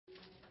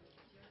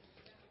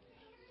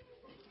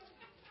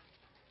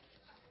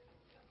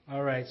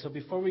All right, so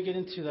before we get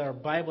into our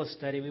Bible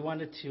study, we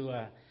wanted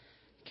to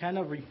kind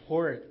of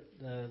report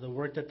the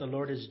work that the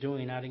Lord is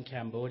doing out in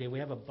Cambodia. We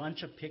have a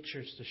bunch of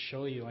pictures to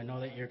show you. I know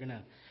that you're going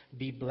to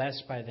be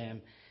blessed by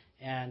them.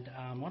 And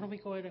why don't we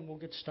go ahead and we'll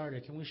get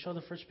started. Can we show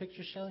the first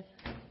picture, Shelley?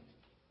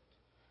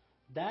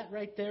 That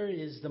right there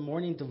is the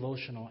morning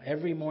devotional.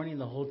 Every morning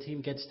the whole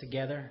team gets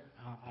together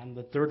on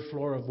the third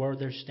floor of where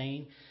they're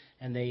staying,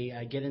 and they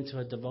get into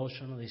a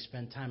devotional. They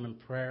spend time in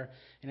prayer.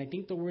 And I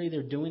think the way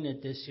they're doing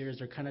it this year is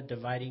they're kind of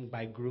dividing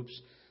by groups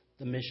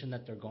the mission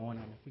that they're going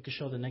on. If we could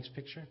show the next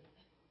picture.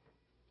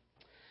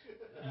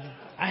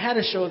 I had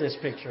to show this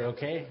picture,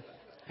 okay?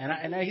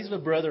 And he's a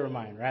brother of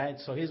mine, right?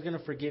 So he's going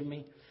to forgive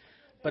me.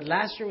 But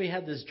last year we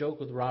had this joke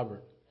with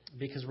Robert,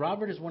 because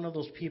Robert is one of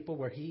those people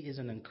where he is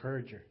an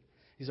encourager.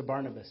 He's a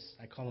Barnabas.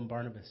 I call him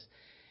Barnabas.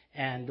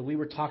 And we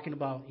were talking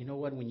about, you know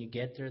what, when you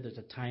get there, there's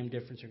a time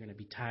difference. You're going to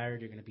be tired.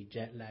 You're going to be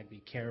jet lagged. Be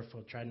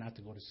careful. Try not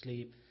to go to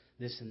sleep,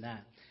 this and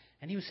that.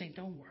 And he was saying,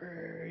 don't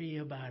worry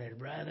about it,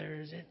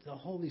 brothers. The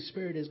Holy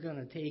Spirit is going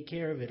to take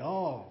care of it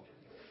all.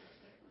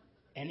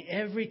 And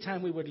every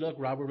time we would look,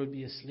 Robert would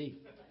be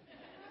asleep.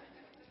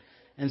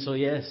 And so,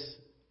 yes,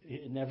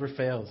 it never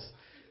fails.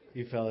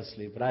 He fell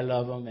asleep. But I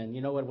love him. And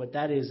you know what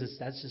that is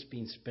that's just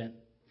being spent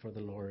for the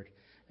Lord.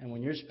 And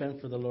when you're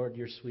spent for the Lord,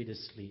 you're sweet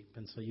asleep.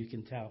 And so you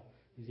can tell.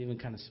 He's even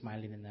kind of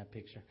smiling in that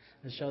picture.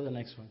 Let's show the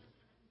next one.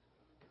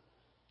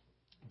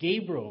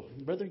 Gabriel.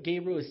 Brother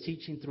Gabriel is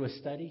teaching through a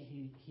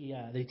study.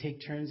 They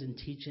take turns in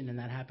teaching, and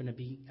that happened to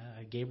be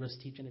Gabriel's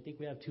teaching. I think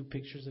we have 2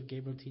 pictures of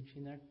Gabriel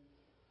teaching there.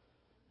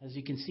 As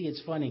you can see,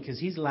 it's funny because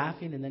he's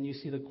laughing, and then you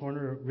see the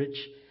corner of Rich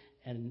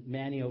and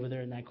Manny over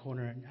there in that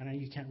corner. And I know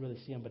you can't really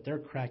see them, but they're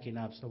cracking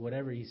up. So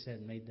whatever he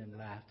said made them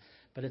laugh.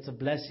 But it's a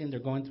blessing. They're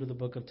going through the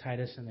book of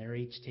Titus, and they're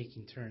each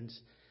taking turns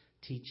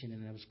teaching.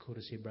 And it was cool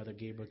to see Brother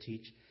Gabriel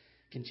teach.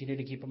 Continue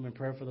to keep him in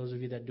prayer. For those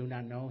of you that do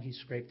not know, he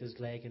scraped his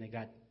leg, and it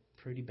got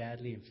pretty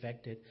badly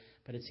infected.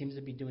 But it seems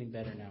to be doing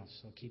better now,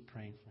 so keep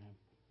praying for him.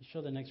 Let's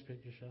show the next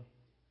picture, show.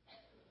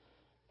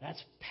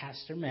 That's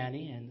Pastor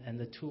Manny and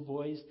the 2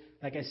 boys.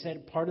 Like I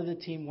said, part of the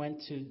team went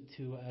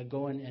to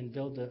go and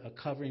build a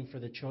covering for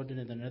the children,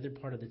 and another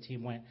part of the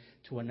team went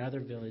to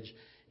another village.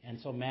 And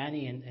so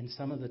Manny and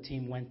some of the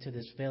team went to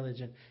this village.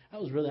 And I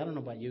don't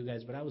know about you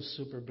guys, but I was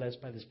super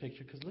blessed by this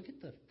picture because look at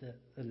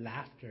the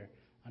laughter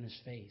on his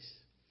face.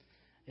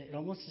 It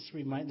almost just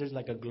reminds, there's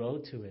like a glow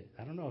to it.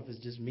 I don't know if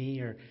it's just me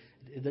or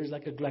there's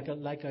like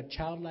a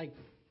childlike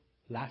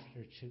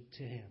laughter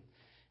to him.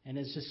 And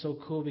it's just so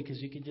cool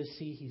because you can just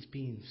see he's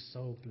being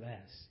so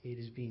blessed. He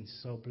is being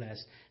so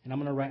blessed. And I'm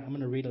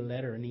gonna read a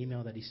letter, an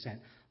email that he sent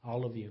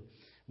all of you,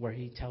 where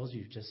he tells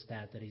you just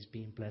that he's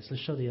being blessed.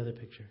 Let's show the other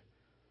picture.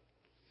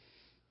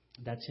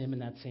 That's him in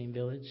that same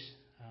village.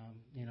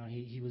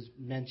 He was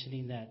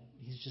mentioning that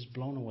he's just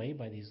blown away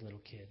by these little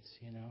kids.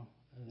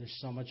 There's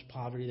so much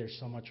poverty, there's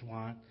so much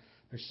want,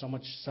 there's so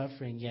much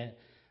suffering, yet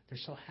they're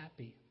so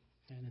happy.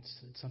 And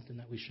it's something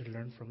that we should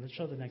learn from. Let's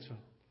show the next one.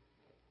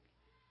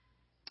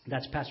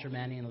 That's Pastor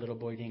Manny and a little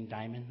boy named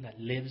Diamond that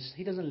lives.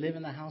 He doesn't live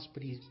in the house,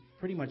 but he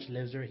pretty much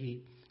lives there.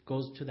 He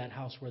goes to that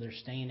house where they're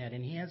staying at,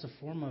 and he has a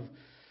form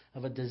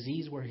of a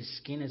disease where his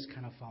skin is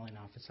kind of falling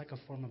off. It's like a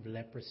form of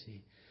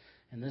leprosy.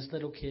 And this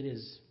little kid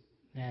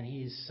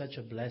he's such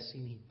a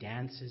blessing. He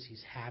dances.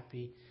 He's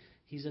happy.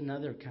 He's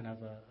another kind of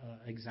a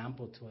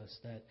example to us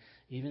that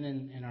even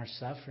in our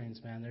sufferings,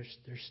 man,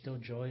 there's still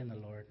joy in the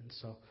Lord. And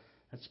so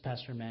that's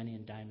Pastor Manny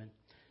and Diamond.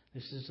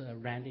 This is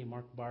Randy,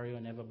 Mark Barrio,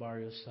 and Eva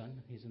Barrio's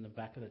son. He's in the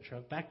back of the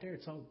truck. Back there,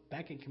 it's all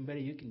back in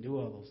Cambodia. You can do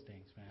all those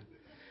things, man.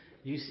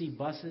 You see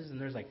buses, and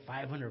there's like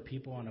 500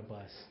 people on a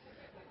bus,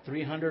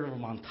 300 of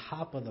them on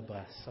top of the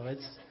bus. So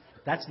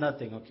that's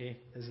nothing, okay?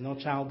 There's no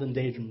child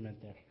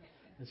endangerment there.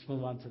 Let's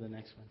move on to the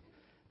next one.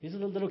 These are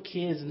the little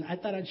kids, and I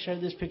thought I'd share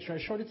this picture. I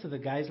showed it to the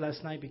guys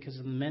last night because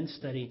of the men's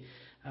study.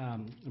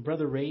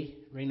 Brother Ray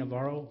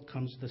Navarro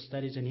comes to the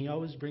studies, and he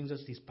always brings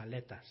us these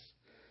paletas.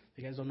 If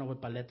you guys don't know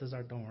what paletas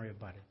are, don't worry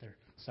about it. They're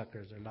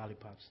suckers. They're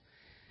lollipops.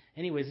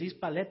 Anyways, these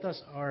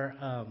paletas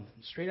are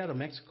straight out of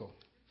Mexico.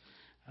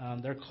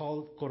 They're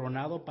called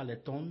Coronado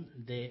Paletón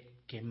de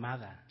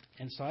Quemada.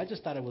 And so I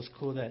just thought it was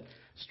cool that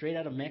straight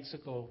out of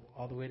Mexico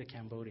all the way to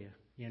Cambodia,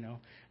 And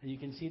you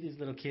can see these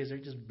little kids. They're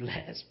just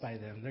blessed by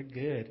them. They're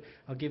good.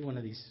 I'll give one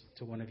of these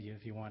to one of you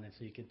if you want it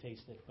so you can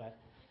taste it. But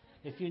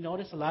if you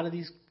notice, a lot of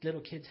these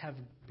little kids have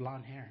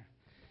blonde hair.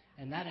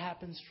 And that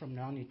happens from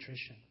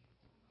malnutrition.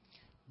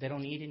 They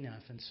don't eat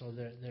enough, and so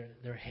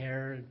their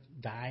hair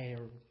dye,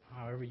 or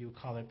however you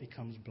call it,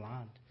 becomes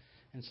blonde.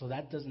 And so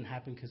that doesn't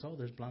happen because,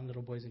 there's blonde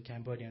little boys in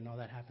Cambodia. No,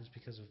 that happens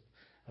because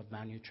of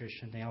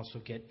malnutrition. They also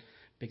get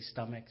big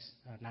stomachs,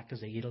 not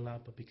because they eat a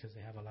lot, but because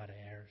they have a lot of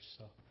hair.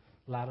 So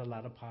a lot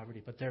of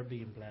poverty, but they're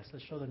being blessed.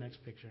 Let's show the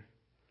next picture.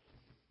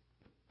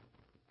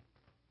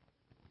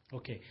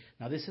 Okay,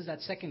 now this is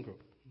that second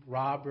group.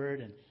 Robert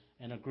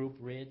and a group,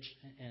 Rich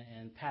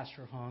and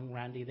Pastor Hong,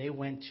 Randy, they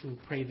went to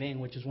Prey Veng,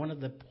 which is one of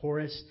the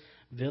poorest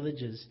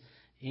villages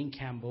in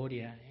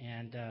Cambodia.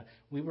 And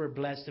we were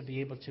blessed to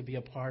be able to be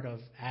a part of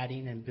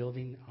adding and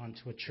building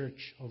onto a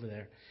church over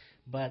there.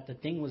 But the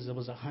thing was, there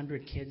was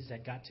 100 kids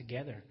that got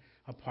together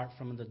apart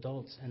from the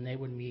adults, and they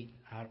would meet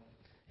out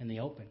in the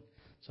open.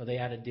 So they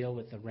had to deal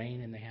with the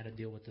rain and they had to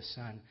deal with the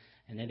sun.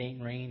 And it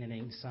ain't rain and it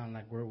ain't sun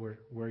like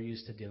we're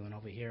used to dealing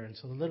over here. And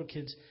so the little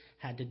kids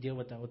had to deal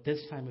with that. With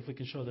this time, if we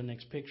can show the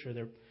next picture,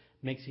 they're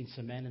mixing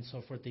cement and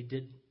so forth. They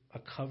did a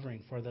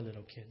covering for the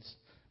little kids.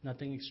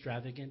 Nothing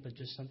extravagant, but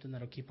just something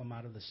that'll keep them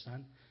out of the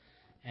sun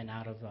and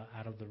out of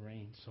the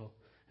rain. So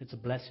it's a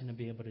blessing to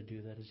be able to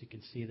do that. As you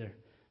can see, they're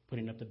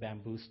putting up the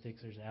bamboo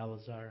sticks. There's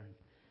Eleazar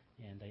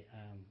and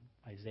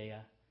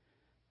Isaiah.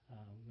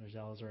 There's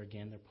Eleazar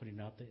again. They're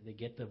putting up. They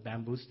get the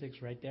bamboo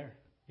sticks right there.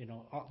 You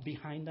know,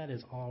 behind that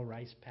is all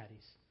rice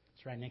paddies.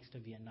 It's right next to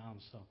Vietnam,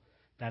 so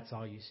that's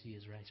all you see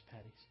is rice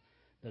paddies.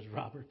 There's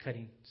Robert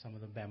cutting some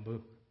of the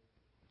bamboo.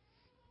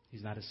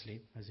 He's not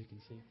asleep, as you can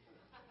see.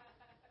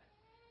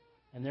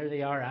 And there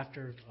they are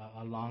after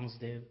a long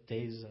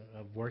days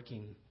of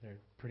working. They're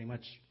pretty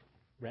much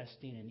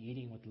resting and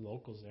eating with the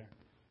locals there.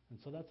 And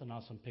so that's an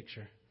awesome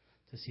picture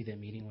to see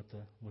them eating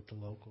with the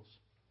locals.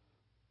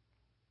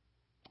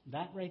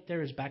 That right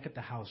there is back at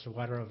the house, the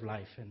Water of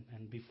Life.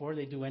 And before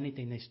they do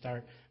anything, they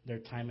start their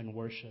time in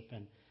worship.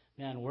 And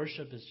man,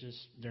 worship is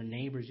just their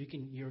neighbors.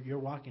 You're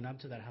walking up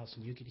to that house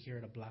and you can hear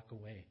it a block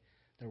away.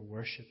 They're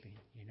worshiping,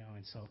 you know.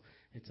 And so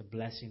it's a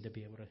blessing to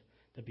be able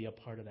to be a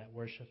part of that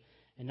worship.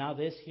 And now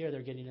this here,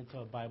 they're getting into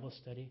a Bible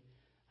study.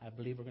 I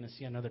believe we're going to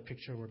see another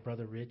picture where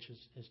Brother Rich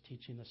is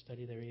teaching the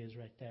study. There he is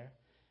right there.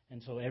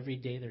 And so every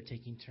day they're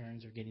taking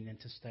turns. They're getting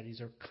into studies.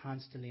 They're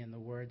constantly in the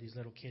Word. These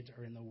little kids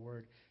are in the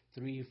Word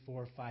 3,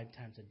 4, 5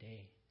 times a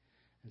day.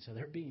 And so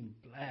they're being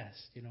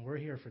blessed. You know, we're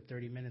here for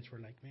 30 minutes. We're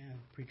like, man,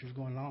 preacher's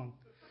going long.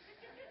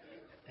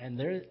 And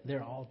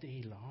they're all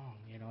day long.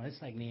 You know,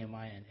 it's like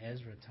Nehemiah and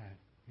Ezra time,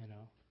 you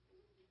know.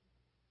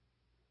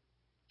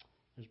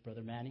 There's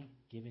Brother Manny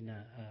giving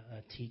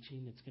a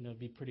teaching. It's going to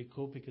be pretty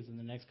cool because in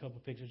the next couple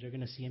of pictures, you're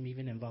going to see him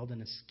even involved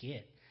in a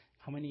skit.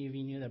 How many of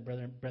you knew that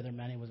Brother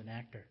Manny was an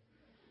actor?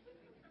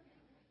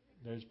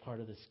 There's part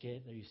of the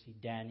skit. There you see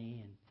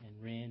Danny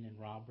and Rin and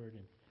Robert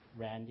and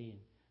Randy and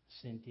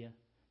Cynthia,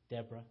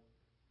 Deborah.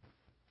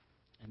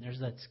 And there's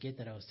that skit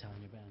that I was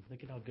telling you about.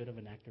 Look at how good of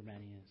an actor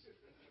Manny is.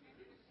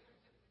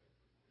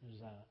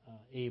 There's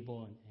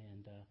Abel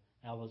and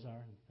Eleazar,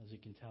 and as you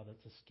can tell,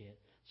 that's a skit.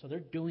 So they're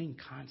doing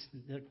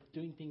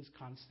things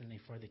constantly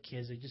for the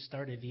kids. They just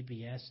started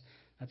VBS.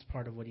 That's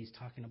part of what he's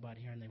talking about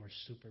here, and they were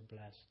super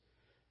blessed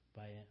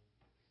by it.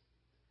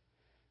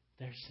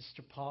 There's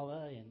Sister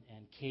Paula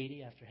and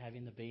Katie after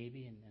having the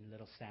baby, and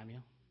little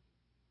Samuel.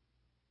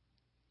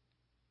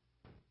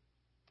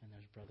 And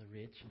there's Brother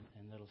Rich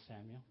and little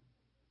Samuel.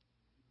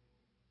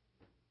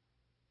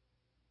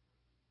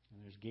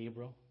 And there's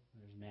Gabriel.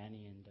 There's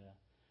Manny and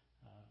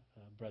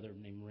a brother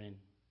named Rin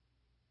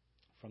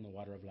from the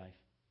Water of Life.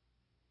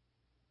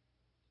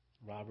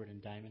 Robert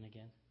and Diamond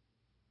again.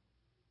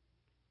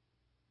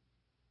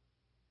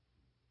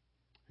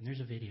 And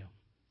there's a video.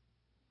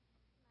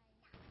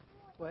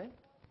 What?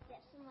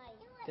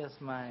 That's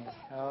mine.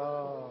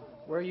 Oh,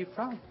 where are you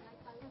from? I'm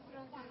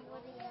from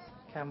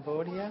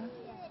Cambodia. Cambodia?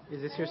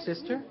 Is this your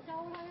sister?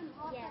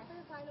 Yes.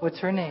 What's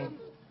her name?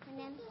 Her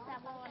name's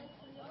Savon.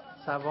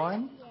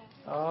 Savon? Yes.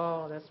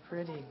 Oh, that's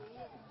pretty.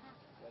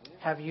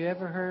 Have you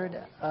ever heard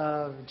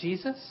of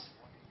Jesus?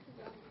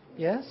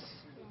 Yes?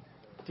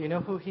 Do you know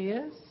who he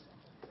is?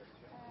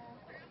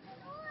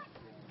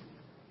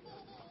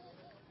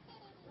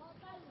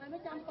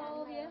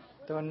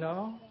 Don't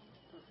know?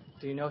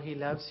 Do you know he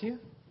loves you?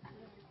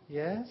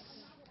 Yes?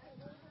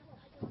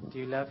 Do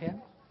you love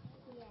him?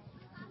 Yes.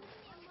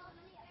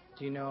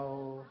 Do you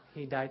know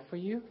he died for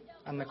you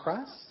on the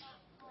cross?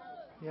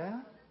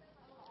 Yeah?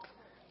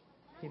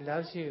 He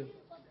loves you.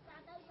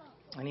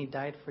 And he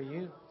died for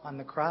you on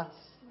the cross.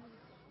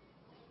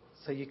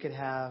 So you could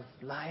have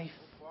life.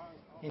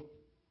 That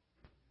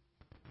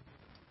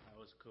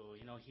was cool.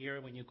 You know, here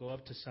when you go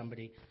up to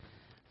somebody,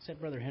 said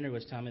Brother Henry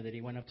was telling me that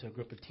he went up to a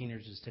group of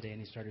teenagers today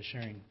and he started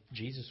sharing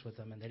Jesus with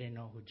them, and they didn't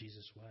know who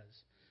Jesus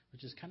was,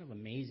 which is kind of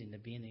amazing to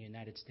be in the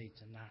United States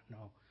and not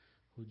know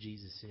who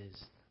Jesus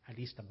is, at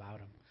least about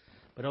him.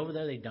 But over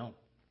there they don't.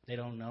 They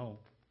don't know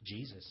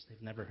Jesus.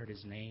 They've never heard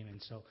his name.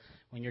 And so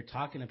when you're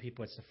talking to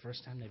people, it's the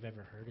first time they've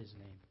ever heard his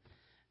name.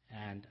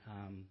 And,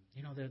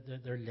 you know,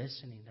 they're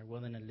listening. They're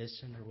willing to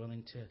listen. They're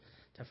willing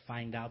to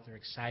find out. They're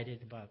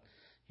excited about,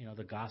 you know,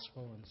 the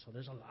gospel. And so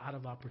there's a lot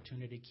of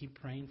opportunity.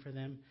 Keep praying for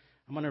them.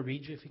 I'm going to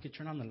read you, if you could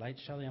turn on the light,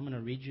 Shelley, I'm going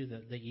to read you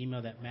the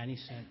email that Manny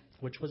sent,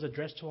 which was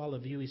addressed to all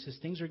of you. He says,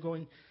 things are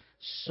going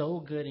so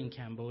good in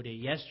Cambodia.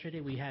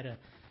 Yesterday we had a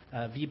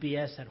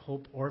VBS at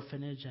Hope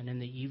Orphanage, and in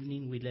the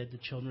evening we led the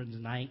children's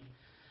night.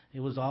 It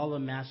was all a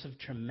massive,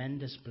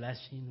 tremendous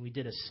blessing. We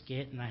did a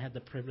skit, and I had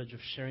the privilege of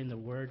sharing the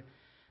word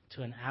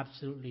to an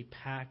absolutely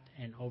packed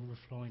and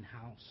overflowing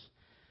house.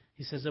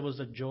 He says there was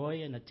a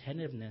joy and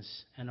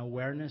attentiveness and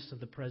awareness of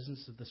the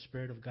presence of the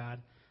Spirit of God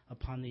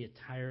upon the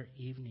entire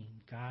evening.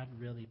 God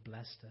really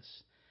blessed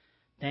us.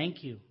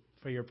 Thank you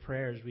for your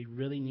prayers. We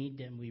really need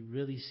them. We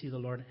really see the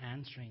Lord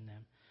answering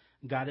them.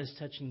 God is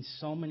touching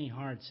so many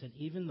hearts, and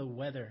even the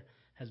weather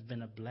has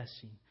been a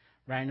blessing.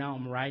 Right now,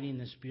 I'm writing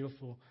this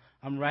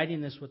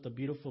with a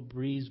beautiful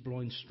breeze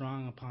blowing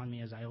strong upon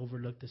me as I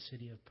overlook the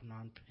city of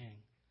Phnom Penh.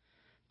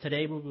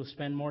 Today, we will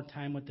spend more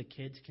time with the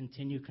kids,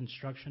 continue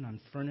construction on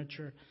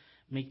furniture,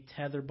 make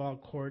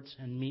tetherball courts,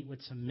 and meet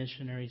with some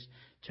missionaries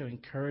to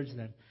encourage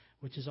them,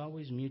 which is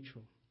always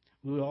mutual.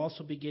 We will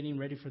also be getting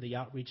ready for the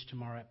outreach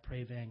tomorrow at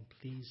Pray Vang.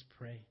 Please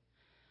pray.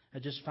 I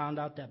just found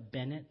out that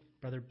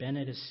Brother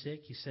Bennett is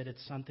sick. He said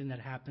it's something that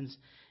happens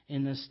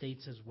in the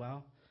States as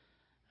well.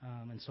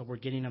 And so we're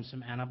getting him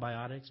some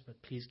antibiotics,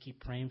 but please keep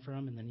praying for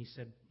him. And then he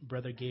said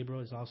Brother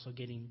Gabriel is also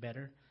getting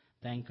better.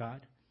 Thank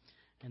God.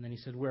 And then he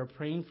said, we're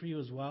praying for you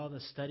as well, the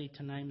study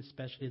tonight,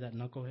 especially that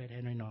knucklehead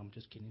Henry. No, I'm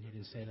just kidding. He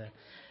didn't say that.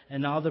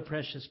 And all the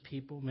precious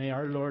people. May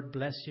our Lord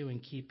bless you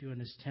and keep you in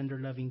his tender,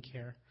 loving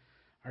care.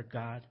 Our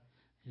God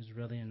is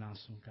really an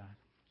awesome God.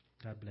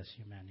 God bless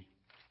you, Manny.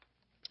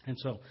 And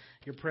so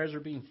your prayers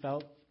are being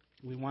felt.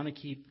 We want to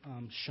keep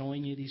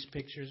showing you these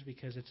pictures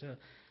because it's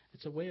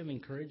a way of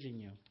encouraging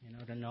you,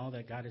 to know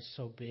that God is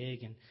so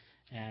big.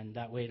 And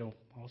that way it'll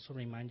also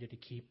remind you to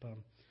keep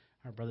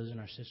our brothers and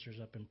our sisters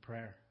up in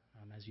prayer.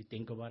 As you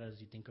think about it, as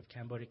you think of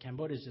Cambodia.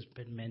 Cambodia has just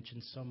been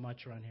mentioned so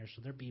much around here,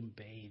 so they're being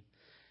bathed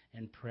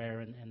in prayer,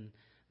 and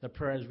the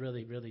prayer is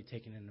really, really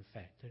taking an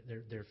effect.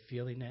 They're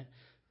feeling it.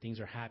 Things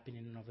are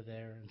happening over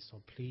there, and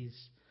so please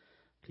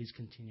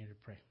continue to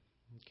pray.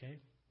 Okay?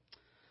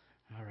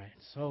 All right.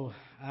 So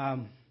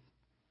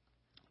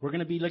we're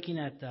going to be looking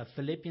at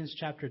Philippians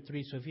chapter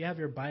 3. So if you have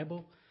your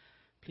Bible,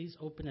 please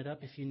open it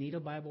up. If you need a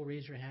Bible,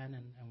 raise your hand,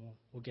 and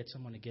we'll get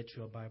someone to get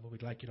you a Bible.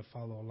 We'd like you to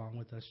follow along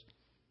with us.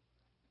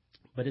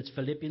 But it's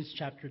Philippians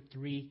chapter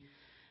 3,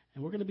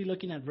 and we're going to be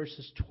looking at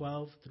verses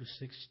 12 through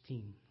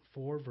 16,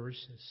 4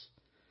 verses.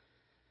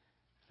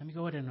 Let me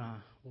go ahead and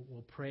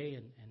we'll pray,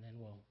 and then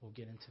we'll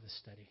get into the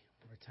study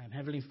over time.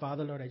 Heavenly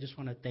Father, Lord, I just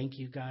want to thank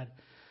you, God,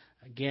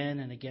 again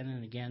and again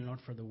and again, Lord,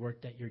 for the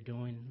work that you're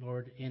doing,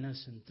 Lord, in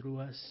us and through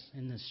us,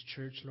 in this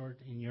church, Lord,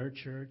 in your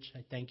church.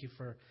 I thank you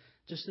for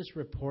just this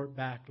report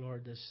back,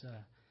 Lord, this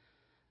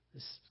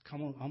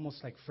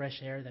almost like fresh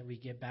air that we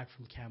get back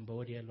from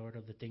Cambodia, Lord,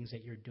 of the things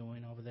that you're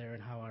doing over there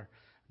and how our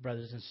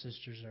brothers and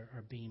sisters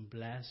are being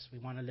blessed. We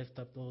want to lift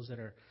up those that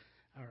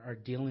are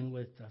dealing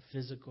with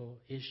physical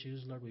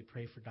issues. Lord, we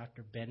pray for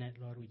Dr. Bennett.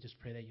 Lord, we just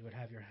pray that you would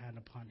have your hand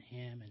upon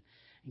him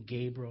and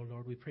Gabriel.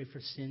 Lord, we pray for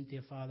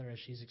Cynthia, Father, as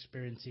she's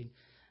experiencing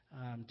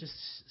just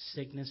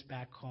sickness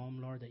back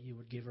home, Lord, that you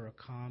would give her a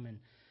calm and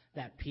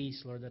that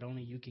peace, Lord, that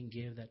only you can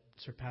give that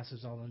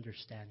surpasses all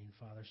understanding,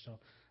 Father. So,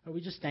 Lord,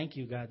 we just thank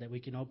you, God, that we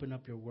can open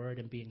up your word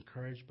and be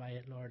encouraged by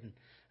it, Lord. And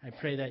I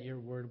pray that your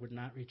word would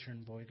not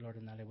return void, Lord,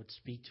 and that it would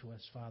speak to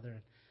us, Father,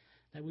 and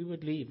that we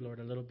would leave, Lord,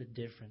 a little bit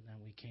different than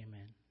we came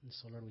in. And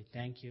so, Lord, we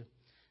thank you,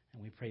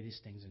 and we pray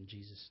these things in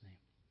Jesus'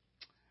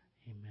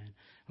 name. Amen.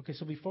 Okay,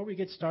 so before we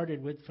get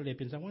started with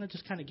Philippians, I want to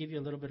just kind of give you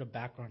a little bit of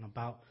background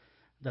about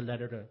the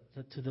letter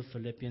to the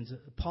Philippians.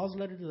 Paul's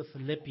letter to the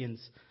Philippians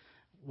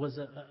was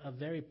a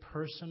very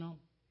personal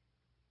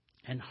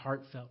and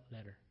heartfelt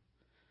letter.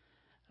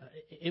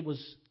 It was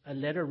a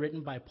letter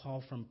written by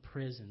Paul from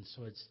prison,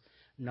 so it's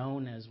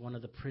known as one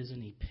of the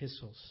prison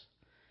epistles.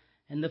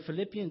 And the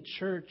Philippian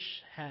church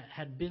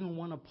had been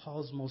one of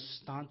Paul's most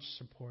staunch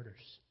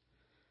supporters.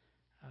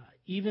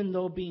 Even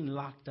though being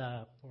locked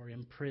up or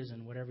in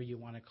prison, whatever you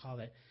want to call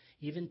it,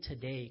 even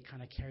today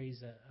kind of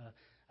carries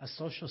a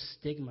social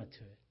stigma to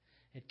it.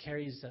 It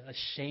carries a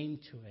shame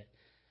to it.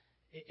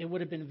 It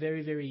would have been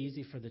very, very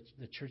easy for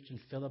the church in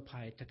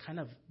Philippi to kind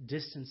of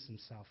distance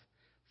themselves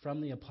from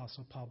the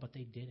Apostle Paul, but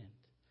they didn't.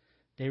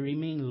 They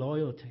remained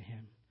loyal to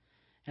him.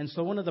 And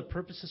so one of the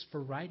purposes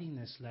for writing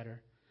this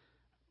letter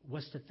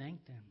was to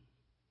thank them.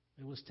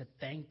 It was to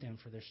thank them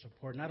for their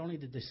support. Not only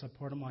did they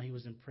support him while he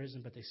was in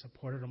prison, but they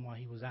supported him while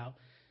he was out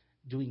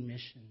doing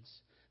missions.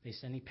 They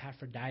sent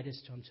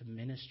Epaphroditus to him to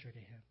minister to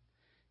him.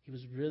 He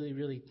was really,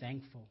 really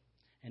thankful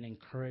and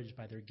encouraged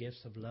by their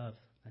gifts of love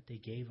that they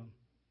gave him.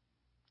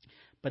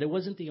 But it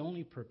wasn't the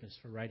only purpose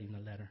for writing the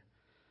letter.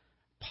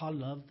 Paul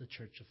loved the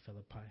church of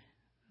Philippi,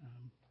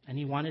 and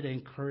he wanted to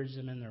encourage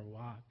them in their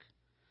walk.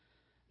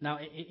 Now,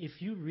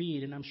 if you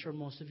read, and I'm sure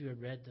most of you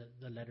have read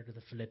the letter to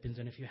the Philippians,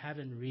 and if you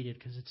haven't, read it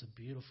because it's a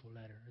beautiful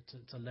letter.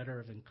 It's a letter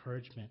of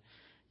encouragement.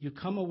 You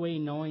come away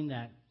knowing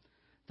that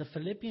the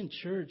Philippian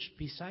church,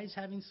 besides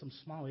having some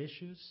small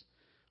issues,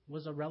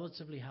 was a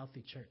relatively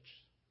healthy church.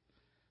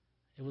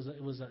 It was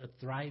a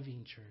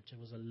thriving church. It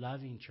was a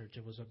loving church.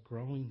 It was a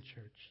growing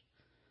church.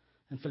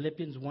 In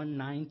Philippians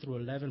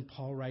 1:9-11,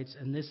 Paul writes,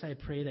 "And this I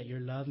pray, that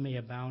your love may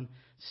abound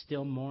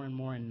still more and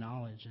more in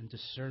knowledge and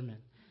discernment,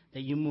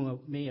 that you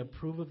may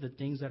approve of the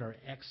things that are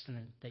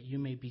excellent, that you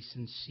may be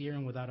sincere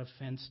and without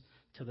offense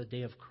till the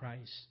day of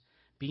Christ,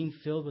 being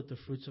filled with the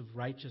fruits of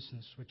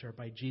righteousness, which are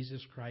by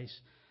Jesus Christ,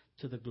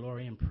 to the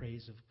glory and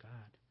praise of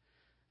God."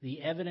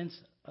 The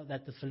evidence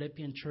that the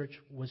Philippian church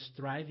was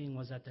thriving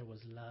was that there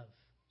was love.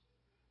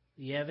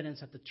 The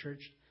evidence that the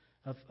church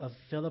of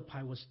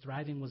Philippi was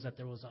thriving was that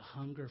there was a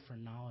hunger for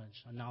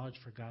knowledge, a knowledge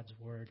for God's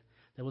word.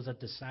 There was a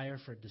desire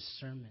for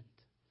discernment.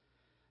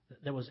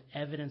 There was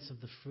evidence of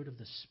the fruit of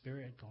the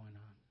Spirit going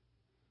on.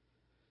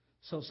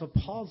 So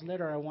Paul's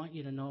letter, I want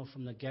you to know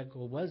from the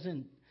get-go,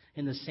 wasn't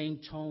in the same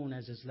tone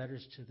as his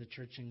letters to the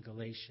church in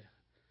Galatia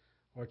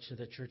or to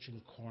the church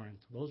in Corinth.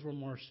 Those were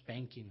more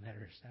spanking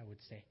letters, I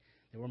would say.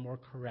 They were more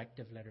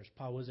corrective letters.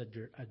 Paul was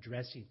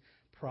addressing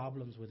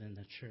problems within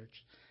the church.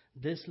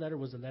 This letter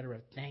was a letter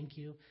of thank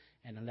you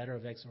and a letter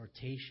of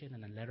exhortation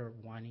and a letter of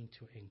wanting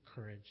to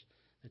encourage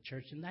the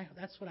church. And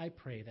that's what I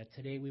pray, that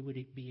today we would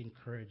be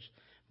encouraged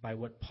by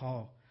what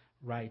Paul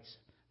writes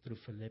through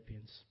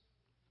Philippians.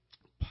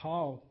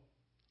 Paul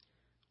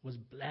was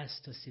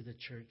blessed to see the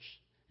church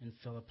in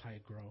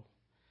Philippi grow.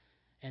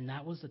 And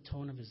that was the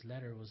tone of his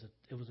letter.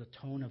 It was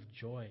a tone of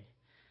joy.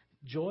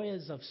 Joy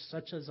is of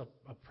such as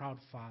a proud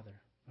father,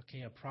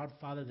 okay? A proud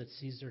father that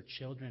sees their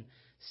children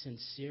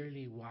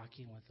sincerely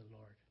walking with the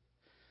Lord.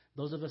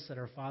 Those of us that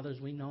are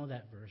fathers, we know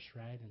that verse,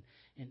 right?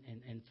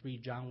 In 3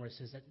 John, where it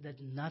says that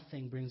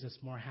nothing brings us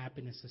more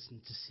happiness than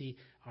to see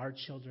our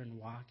children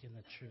walk in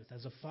the truth.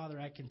 As a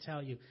father, I can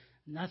tell you,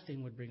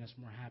 nothing would bring us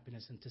more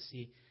happiness than to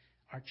see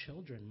our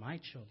children,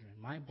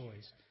 my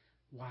boys,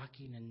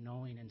 walking and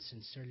knowing and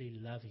sincerely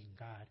loving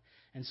God.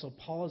 And so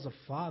Paul, as a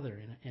father,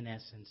 in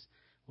essence,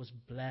 was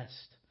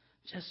blessed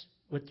just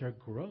with their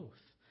growth.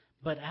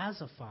 But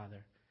as a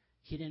father,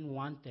 he didn't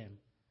want them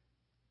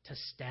to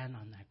stand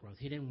on that growth.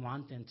 He didn't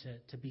want them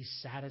to be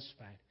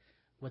satisfied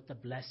with the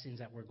blessings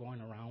that were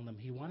going around them.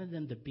 He wanted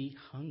them to be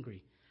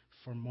hungry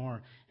for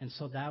more. And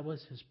so that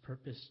was his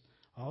purpose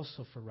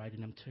also for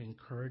writing them, to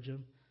encourage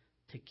them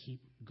to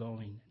keep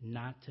going,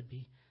 not to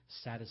be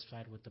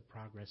satisfied with the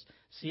progress.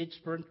 C.H.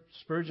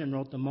 Spurgeon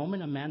wrote, "The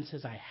moment a man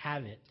says, 'I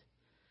have it,'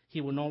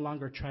 he will no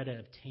longer try to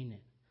obtain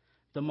it.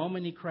 The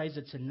moment he cries,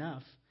 'It's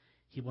enough,'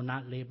 he will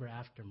not labor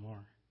after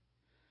more."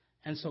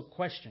 And so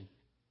question,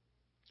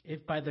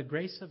 if by the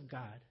grace of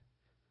God,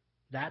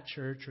 that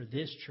church or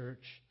this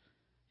church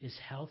is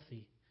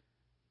healthy,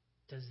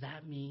 does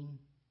that mean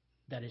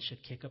that it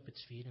should kick up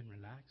its feet and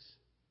relax?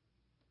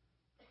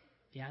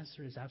 The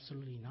answer is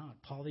absolutely not.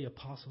 Paul the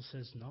Apostle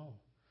says no.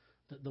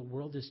 The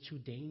world is too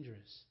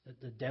dangerous.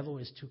 The devil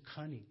is too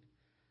cunning.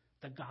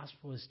 The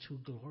gospel is too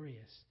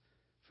glorious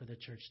for the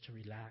church to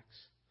relax.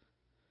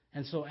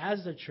 And so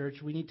as the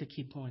church, we need to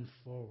keep going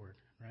forward,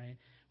 right?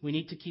 We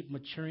need to keep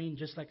maturing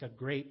just like a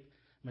grape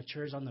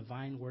matures on the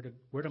vine.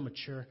 We're to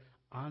mature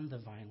on the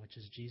vine, which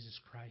is Jesus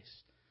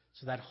Christ,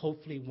 so that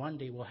hopefully one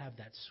day we'll have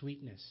that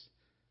sweetness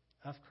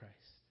of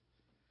Christ.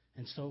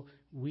 And so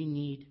we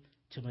need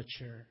to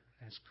mature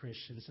as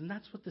Christians. And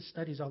that's what the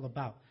study is all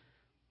about.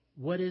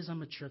 What is a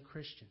mature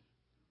Christian?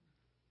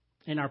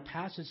 In our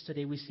passage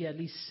today, we see at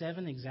least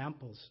 7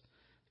 examples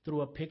through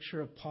a picture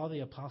of Paul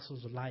the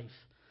Apostle's life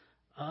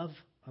of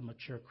a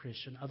mature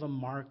Christian, of a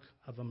mark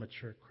of a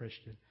mature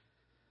Christian.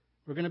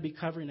 We're going to be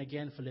covering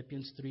again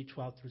Philippians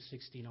 3:12 through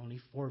 16, only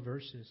 4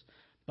 verses.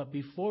 But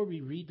before we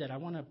read that, I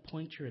want to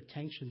point your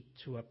attention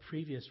to a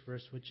previous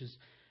verse, which is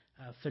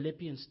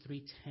Philippians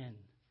 3:10,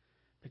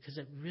 because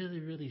it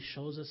really, really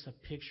shows us a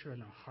picture in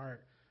the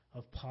heart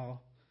of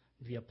Paul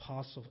the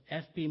Apostle.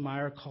 F.B.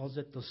 Meyer calls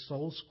it the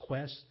soul's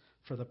quest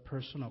for the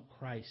person of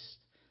Christ.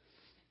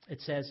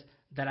 It says,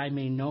 "That I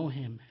may know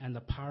him and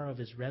the power of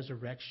his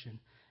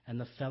resurrection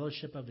and the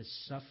fellowship of his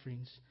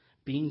sufferings,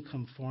 being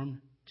conformed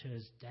to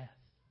his death."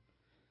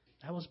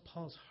 That was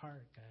Paul's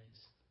heart,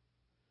 guys.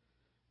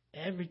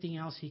 Everything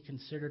else he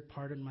considered,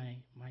 pardon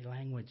my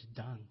language,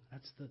 dung.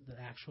 That's the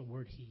actual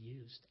word he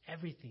used.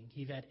 Everything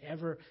he had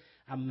ever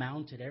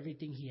amounted,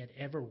 everything he had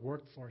ever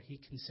worked for, he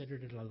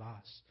considered it a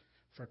loss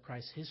for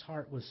Christ. His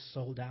heart was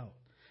sold out.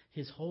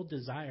 His whole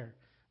desire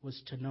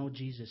was to know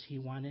Jesus. He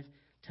wanted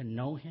to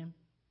know him.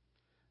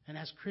 And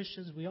as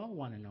Christians, we all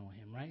want to know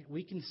him, right?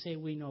 We can say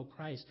we know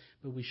Christ,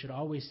 but we should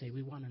always say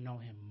we want to know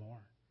him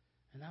more.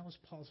 And that was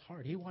Paul's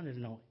heart. He wanted to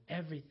know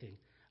everything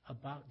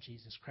about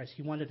Jesus Christ.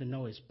 He wanted to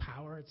know his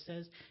power, it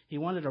says. He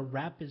wanted to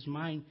wrap his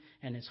mind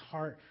and his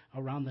heart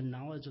around the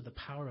knowledge of the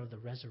power of the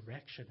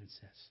resurrection, it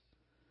says.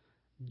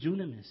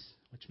 Dunamis,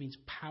 which means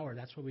power.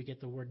 That's where we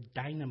get the word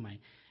dynamite.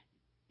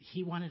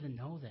 He wanted to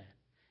know that.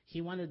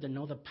 He wanted to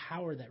know the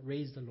power that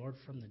raised the Lord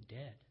from the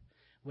dead,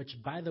 which,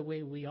 by the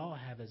way, we all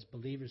have as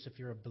believers, if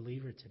you're a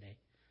believer today,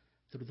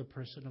 through the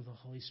person of the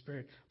Holy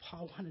Spirit.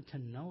 Paul wanted to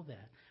know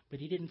that, but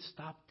he didn't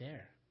stop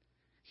there.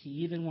 He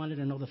even wanted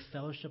to know the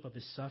fellowship of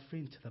his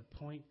suffering to the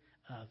point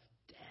of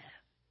death.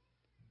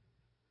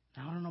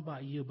 Now, I don't know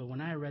about you, but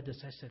when I read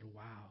this, I said,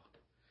 wow.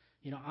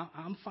 You know,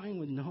 I'm fine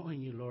with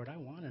knowing you, Lord. I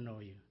want to know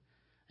you.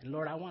 And,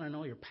 Lord, I want to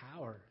know your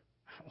power.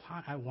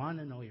 I want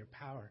to know your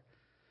power.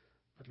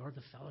 But, Lord,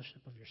 the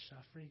fellowship of your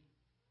suffering,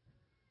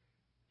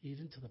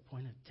 even to the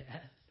point of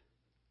death.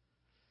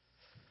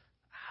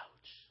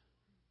 Ouch.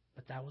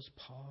 But that was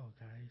Paul,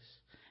 guys.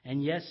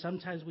 And yes,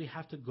 sometimes we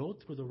have to go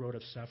through the road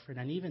of suffering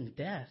and even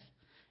death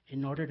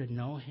in order to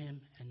know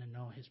him and to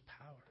know his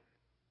power.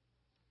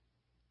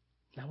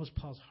 That was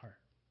Paul's heart.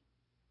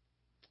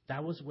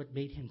 That was what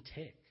made him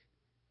tick.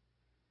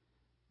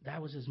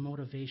 That was his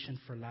motivation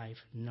for life,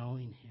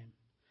 knowing him.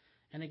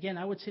 And again,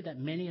 I would say that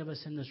many of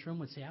us in this room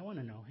would say, I want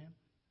to know him.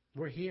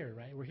 We're here,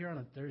 right? We're here on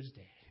a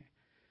Thursday.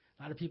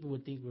 A lot of people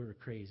would think we were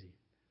crazy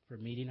for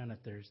meeting on a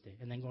Thursday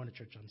and then going to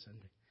church on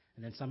Sunday.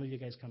 And then some of you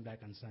guys come back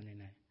on Sunday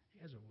night.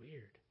 You guys are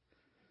weird.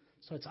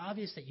 So it's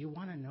obvious that you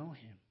want to know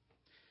him.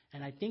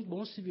 And I think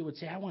most of you would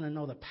say, I want to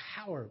know the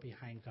power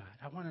behind God.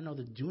 I want to know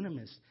the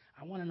dunamis.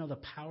 I want to know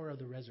the power of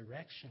the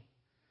resurrection.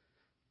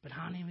 But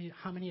how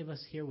many of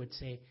us here would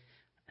say,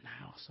 and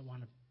I also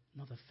want to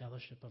know the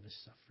fellowship of his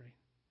suffering.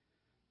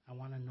 I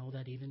want to know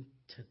that even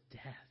to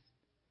death.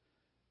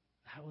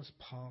 That was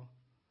Paul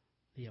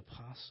the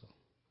apostle.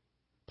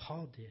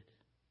 Paul did.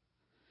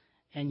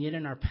 And yet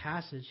in our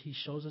passage, he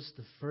shows us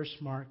the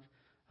first mark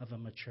of a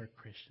mature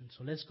Christian.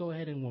 So let's go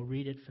ahead and we'll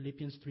read it,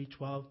 Philippians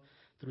 3:12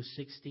 through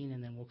 16,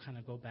 and then we'll kind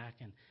of go back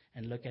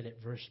and look at it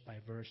verse by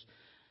verse.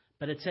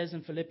 But it says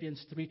in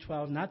Philippians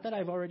 3:12, not that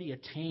I've already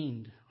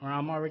attained or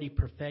I'm already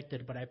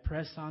perfected, but I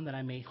press on that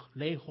I may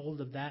lay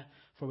hold of that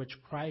for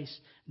which Christ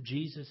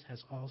Jesus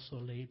has also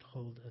laid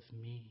hold of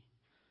me.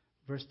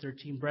 Verse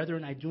 13,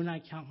 brethren, I do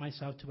not count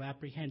myself to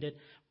apprehend it,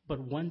 but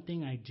one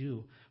thing I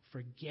do,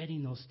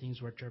 forgetting those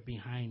things which are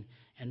behind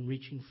and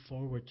reaching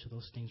forward to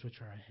those things which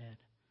are ahead.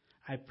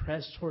 I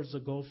press towards the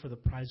goal for the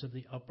prize of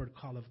the upward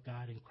call of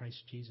God in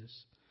Christ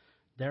Jesus.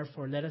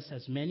 Therefore, let us,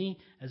 as many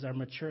as are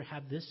mature,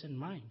 have this in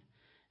mind.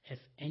 If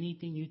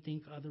anything you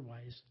think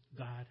otherwise,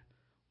 God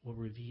will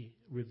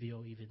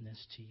reveal even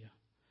this to you.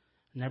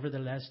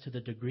 Nevertheless, to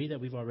the degree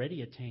that we've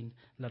already attained,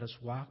 let us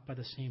walk by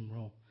the same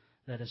rule.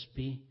 Let us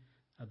be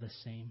of the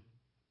same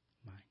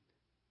mind.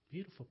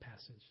 Beautiful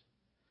passage.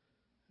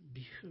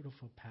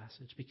 Beautiful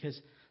passage. Because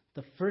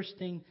the first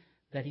thing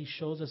that he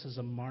shows us as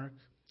a mark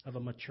of a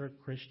mature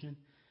Christian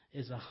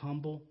is a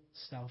humble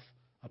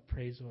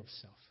self-appraisal of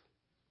self.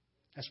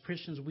 As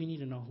Christians, we need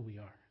to know who we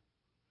are.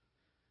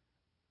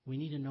 We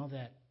need to know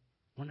that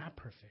we're not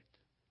perfect.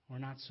 We're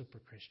not super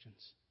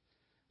Christians.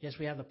 Yes,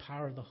 we have the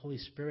power of the Holy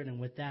Spirit, and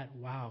with that,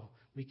 wow,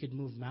 we could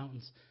move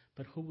mountains.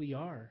 But who we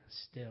are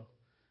still,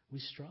 we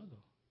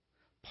struggle.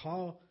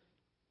 Paul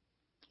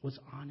was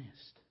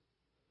honest.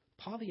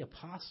 Paul the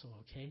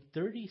apostle,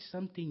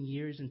 30-something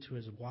years into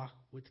his walk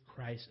with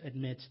Christ,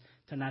 admits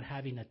to not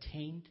having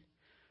attained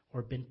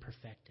or been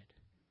perfected.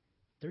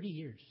 30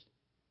 years.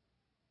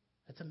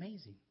 That's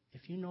amazing.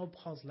 If you know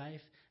Paul's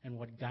life and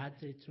what God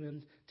did to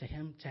him,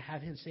 to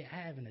have him say,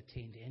 I haven't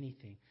attained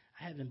anything,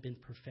 I haven't been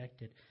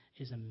perfected,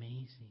 is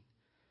amazing.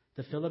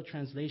 The Philip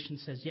translation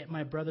says, yet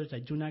my brothers, I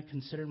do not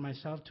consider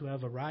myself to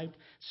have arrived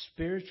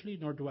spiritually,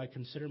 nor do I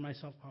consider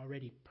myself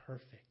already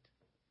perfect.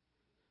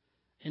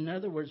 In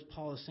other words,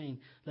 Paul is saying,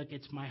 look,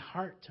 it's my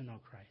heart to know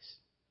Christ.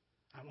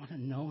 I want to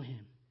know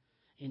him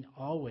in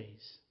all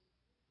ways.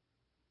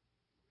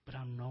 But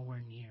I'm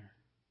nowhere near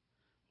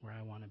where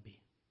I want to be.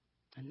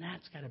 And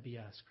that's got to be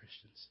us,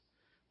 Christians.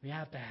 We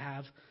have to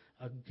have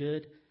a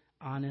good,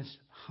 honest,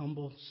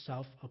 humble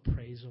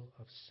self-appraisal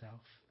of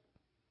self.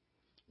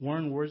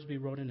 Warren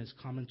Wiersbe wrote in his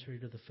commentary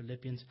to the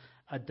Philippians,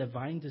 a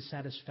divine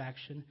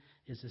dissatisfaction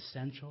is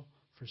essential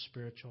for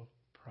spiritual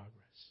progress.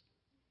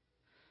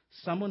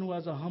 Someone who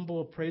has a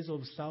humble appraisal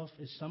of self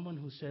is someone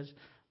who says,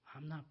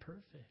 I'm not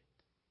perfect.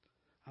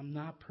 I'm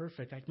not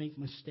perfect. I make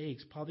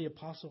mistakes. Paul the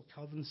apostle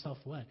called himself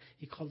what?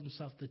 He called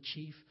himself the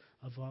chief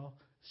of all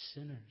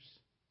sinners.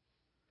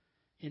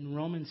 In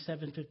Romans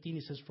 7:15, he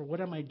says, for what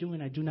am I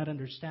doing? I do not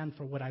understand.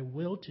 For what I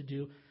will to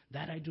do,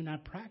 that I do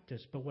not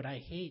practice. But what I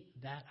hate,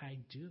 that I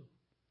do.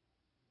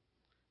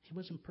 He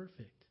wasn't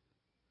perfect.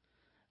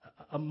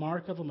 A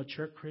mark of a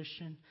mature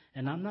Christian,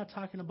 and I'm not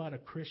talking about a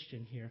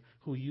Christian here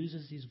who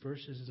uses these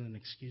verses as an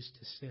excuse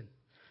to sin.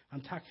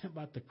 I'm talking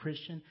about the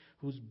Christian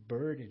who's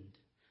burdened,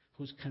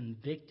 who's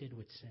convicted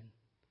with sin,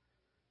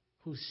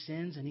 who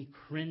sins and he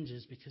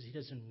cringes because he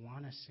doesn't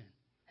want to sin.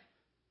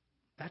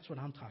 That's what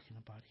I'm talking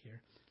about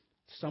here.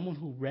 Someone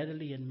who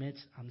readily admits,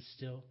 I'm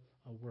still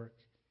a work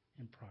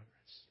in progress.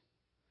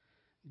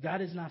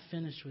 God is not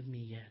finished with me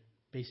yet,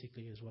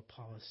 basically is what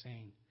Paul is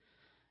saying.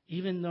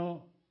 Even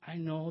though I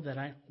know that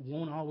I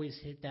won't always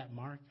hit that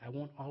mark, I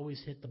won't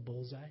always hit the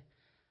bullseye,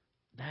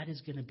 that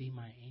is going to be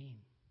my aim,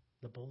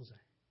 the bullseye.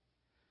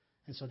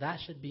 And so that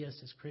should be us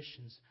as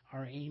Christians.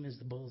 Our aim is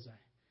the bullseye.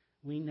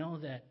 We know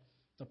that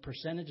the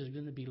percentage is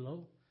going to be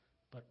low,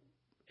 but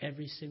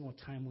every single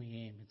time we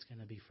aim, it's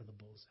going to be for the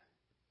bullseye.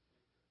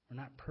 We're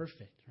not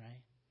perfect,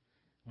 right?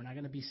 We're not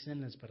going to be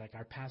sinless, but like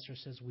our pastor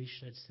says, we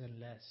should sin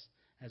less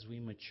as we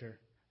mature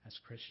as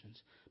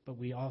Christians. But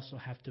we also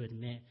have to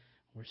admit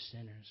we're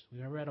sinners.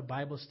 We were at a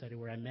Bible study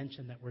where I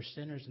mentioned that we're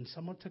sinners, and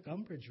someone took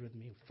umbrage with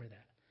me for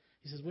that.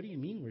 He says, what do you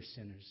mean we're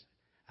sinners?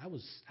 I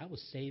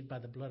was saved by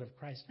the blood of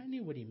Christ. I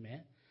knew what he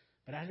meant,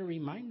 but I had to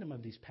remind him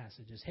of these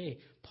passages. Hey,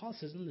 Paul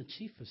says I'm the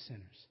chief of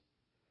sinners.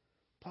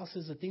 Paul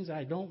says the things that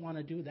I don't want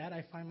to do, that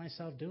I find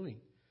myself doing.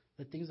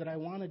 The things that I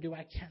want to do,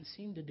 I can't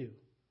seem to do.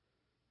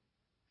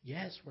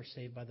 Yes, we're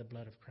saved by the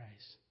blood of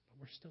Christ,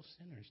 but we're still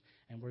sinners,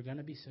 and we're going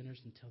to be sinners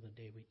until the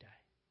day we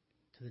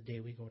die, to the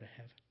day we go to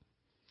heaven.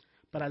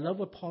 But I love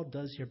what Paul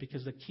does here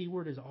because the key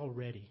word is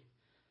already.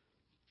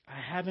 I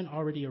haven't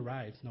already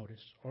arrived,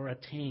 notice, or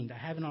attained. I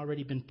haven't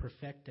already been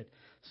perfected.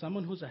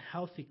 Someone who's a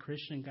healthy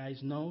Christian, guys,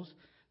 knows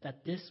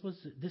that this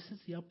is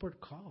the upward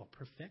call,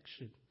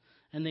 perfection.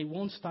 And they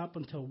won't stop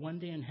until one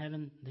day in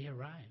heaven they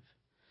arrive.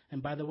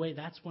 And by the way,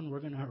 that's when we're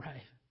going to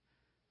arrive,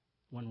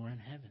 when we're in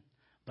heaven.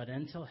 But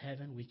until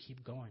heaven, we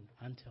keep going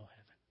until heaven.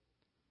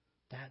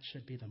 That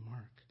should be the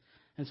mark.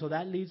 And so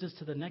that leads us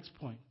to the next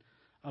point.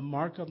 A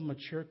mark of a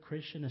mature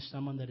Christian is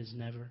someone that is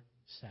never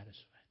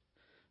satisfied.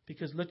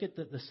 Because look at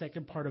the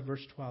second part of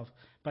verse 12.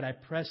 But I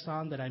press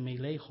on that I may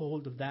lay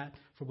hold of that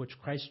for which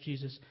Christ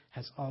Jesus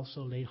has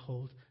also laid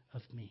hold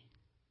of me.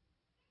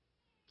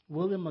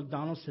 William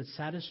MacDonald said,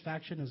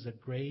 satisfaction is the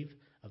grave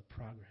of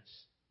progress.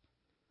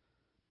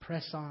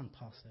 Press on,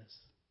 Paul says.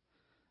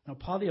 Now,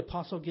 Paul the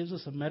Apostle gives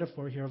us a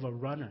metaphor here of a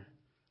runner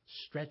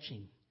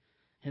stretching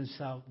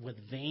himself with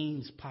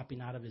veins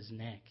popping out of his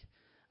neck,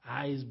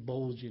 eyes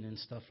bulging and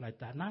stuff like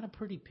that. Not a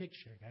pretty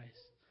picture, guys.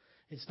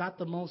 It's not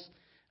the most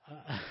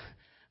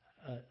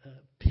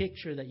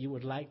picture that you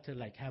would like to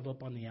have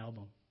up on the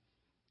album.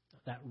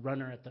 That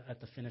runner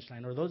at the finish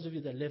line. Or those of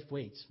you that lift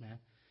weights, man.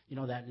 You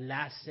know, that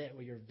last set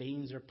where your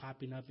veins are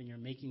popping up and you're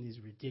making these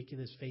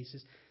ridiculous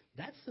faces.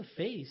 That's the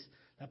face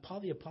that Paul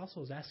the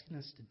Apostle is asking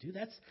us to do.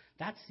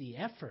 That's the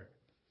effort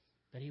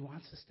that he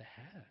wants us to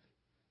have.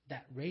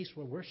 That race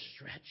where we're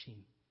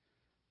stretching.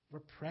 We're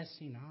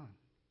pressing on.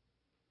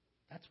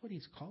 That's what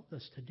he's called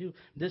us to do.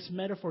 This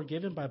metaphor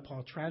given by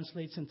Paul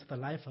translates into the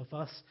life of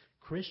us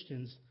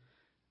Christians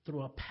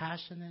through a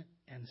passionate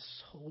and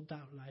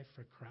sold-out life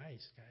for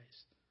Christ,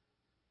 guys.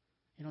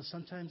 You know,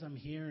 sometimes I'm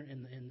here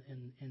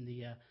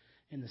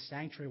in the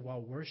sanctuary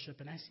while worship,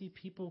 and I see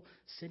people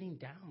sitting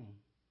down.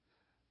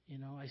 You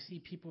know, I see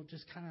people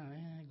just kind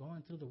of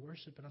going through the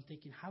worship, and I'm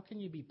thinking, how can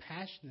you be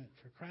passionate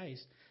for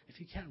Christ if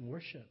you can't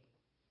worship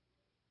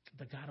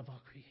the God of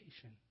all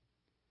creation?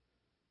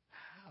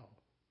 How?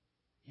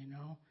 You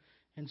know?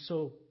 And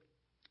so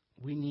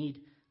we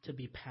need to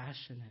be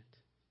passionate.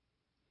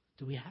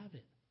 Do we have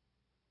it?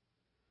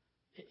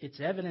 It's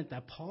evident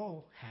that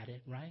Paul had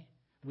it, right?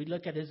 We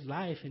look at his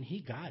life, and he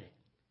got it.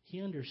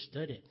 He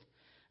understood it.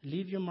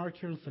 Leave your mark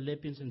here in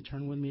Philippians and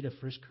turn with me to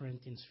 1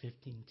 Corinthians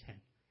 15:10.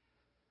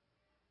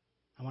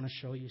 I want to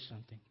show you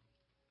something.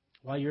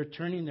 While you're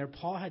turning there,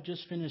 Paul had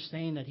just finished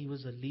saying that he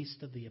was the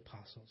least of the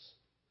apostles.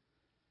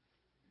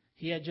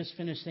 He had just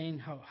finished saying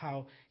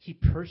how he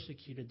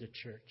persecuted the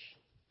church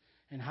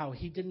and how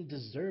he didn't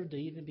deserve to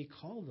even be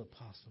called the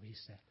apostle, he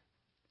said.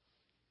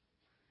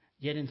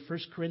 Yet in 1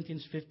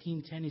 Corinthians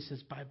 15:10, he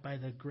says, by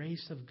the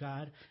grace of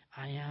God,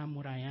 I am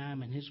what I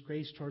am, and his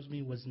grace towards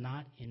me was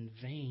not in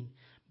vain,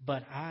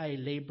 but I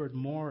labored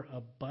more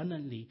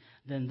abundantly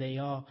than they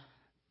all,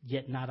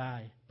 yet not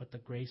I, but the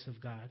grace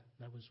of God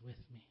that was with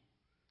me.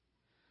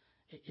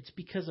 It's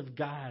because of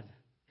God,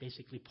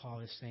 basically Paul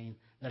is saying,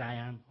 that I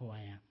am who I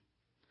am.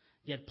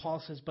 Yet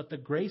Paul says, but the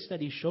grace that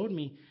he showed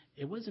me,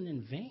 it wasn't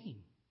in vain.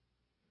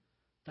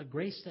 The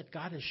grace that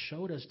God has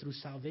showed us through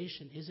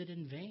salvation, is it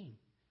in vain?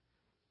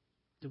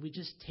 Do we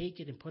just take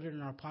it and put it in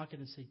our pocket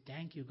and say,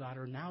 thank you, God?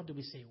 Or now do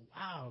we say,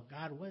 wow,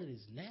 God, what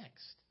is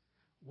next?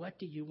 What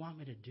do you want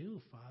me to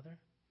do, Father?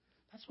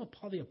 That's what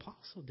Paul the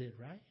Apostle did,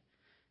 right?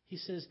 He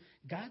says,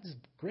 God's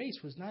grace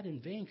was not in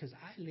vain because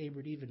I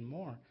labored even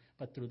more,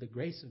 but through the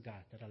grace of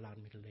God that allowed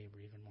me to labor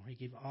even more. He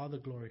gave all the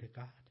glory to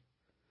God.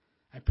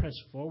 I press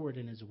forward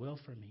in his will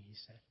for me, he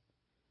said.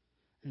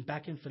 And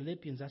back in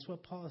Philippians, that's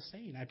what Paul is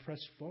saying. I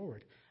press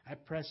forward. I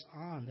press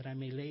on that I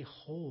may lay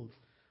hold.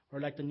 Or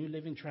like the New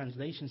Living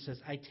Translation says,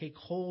 I take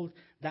hold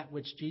that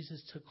which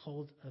Jesus took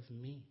hold of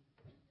me.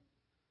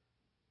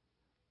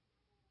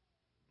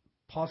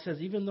 Paul says,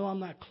 even though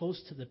I'm not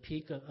close to the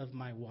peak of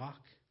my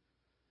walk,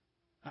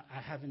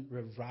 I haven't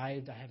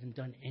revived, I haven't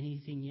done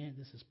anything yet.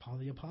 This is Paul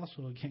the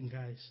Apostle again,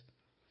 guys.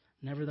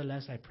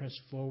 Nevertheless, I press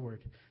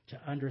forward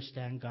to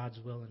understand God's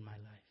will in my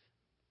life.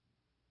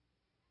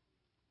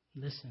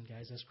 Listen,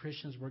 guys, as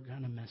Christians, we're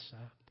going to mess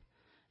up.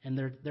 And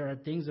there are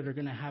things that are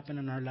going to happen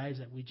in our lives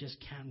that we just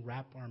can't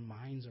wrap our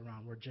minds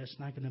around. We're just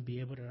not going to be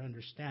able to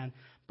understand.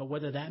 But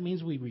whether that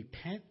means we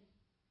repent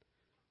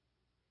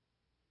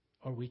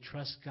or we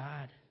trust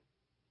God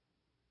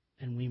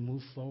and we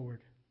move forward,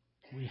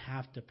 we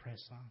have to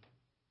press on.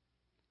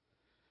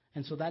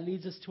 And so that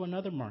leads us to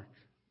another mark,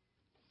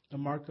 the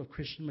mark of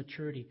Christian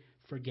maturity,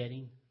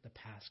 forgetting the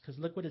past. Because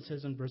look what it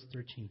says in verse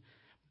 13.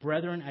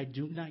 Brethren, I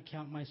do not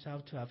count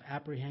myself to have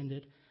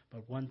apprehended,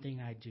 but one thing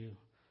I do,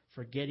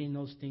 forgetting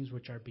those things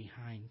which are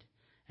behind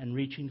and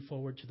reaching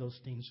forward to those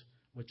things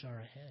which are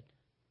ahead.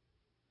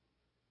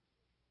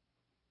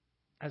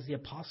 As the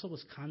apostle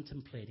was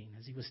contemplating,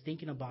 as he was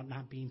thinking about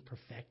not being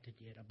perfected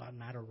yet, about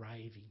not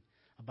arriving,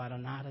 about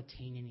not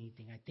attaining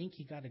anything, I think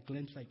he got a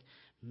glimpse like,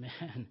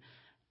 man,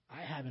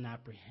 I haven't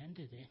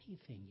apprehended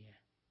anything yet.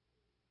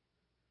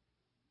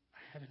 I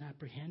haven't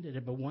apprehended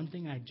it. But one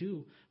thing I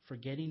do,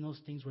 forgetting those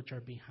things which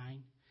are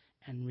behind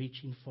and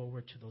reaching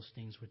forward to those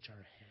things which are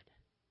ahead.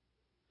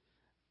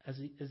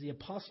 As the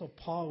Apostle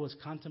Paul was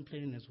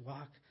contemplating his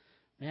walk,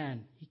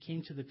 man, he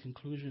came to the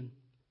conclusion,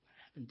 I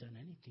haven't done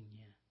anything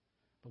yet.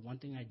 But one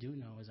thing I do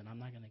know is that I'm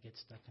not going to get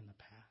stuck in the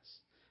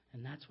past.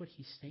 And that's what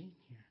he's saying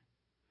here.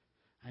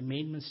 I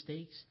made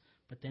mistakes,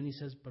 but then he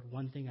says, but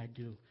one thing I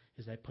do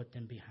is I put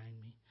them behind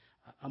me.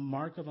 A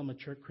mark of a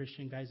mature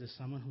Christian, guys, is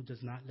someone who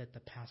does not let the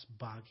past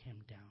bog him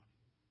down.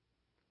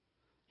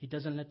 He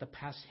doesn't let the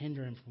past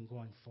hinder him from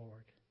going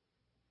forward.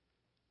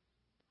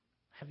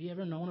 Have you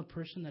ever known a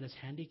person that is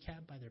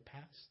handicapped by their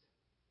past?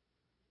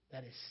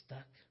 That is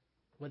stuck,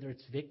 whether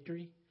it's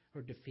victory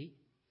or defeat?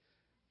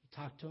 You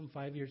talk to him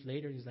 5 years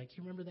later, he's like,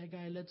 you remember that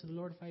guy I led to the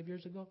Lord 5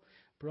 years ago?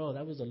 Bro,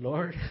 that was the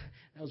Lord.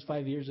 That was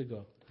 5 years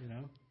ago, you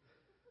know?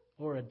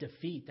 Or a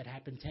defeat that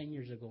happened 10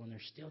 years ago and they're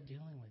still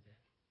dealing with it.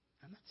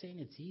 I'm not saying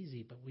it's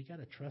easy, but we got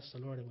to trust the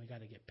Lord and we got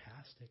to get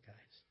past it, guys.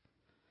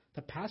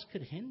 The past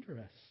could hinder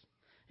us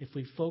if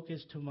we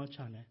focus too much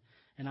on it.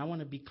 And I want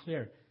to be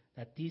clear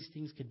that these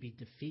things could be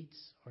defeats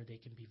or they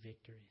can be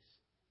victories.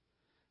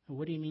 And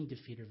what do you mean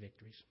defeat or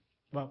victories?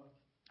 Well,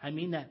 I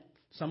mean that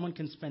someone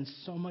can spend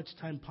so much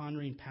time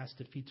pondering past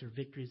defeats or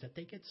victories that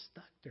they get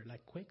stuck there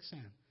like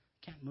quicksand,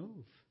 can't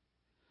move.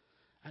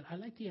 I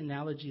like the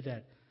analogy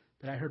that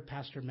I heard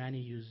Pastor Manny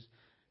use,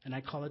 and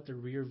I call it the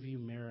rear view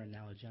mirror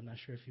analogy. I'm not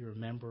sure if you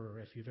remember or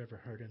if you've ever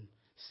heard him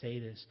say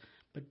this.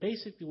 But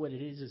basically what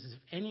it is if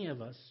any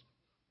of us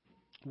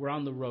were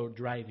on the road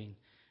driving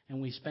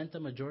and we spent the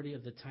majority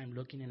of the time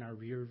looking in our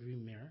rear view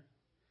mirror,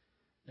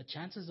 the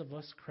chances of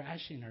us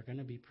crashing are going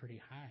to be pretty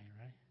high,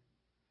 right?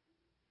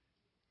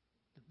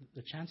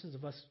 The chances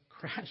of us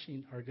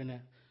crashing are going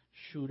to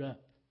shoot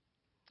up.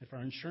 If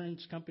our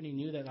insurance company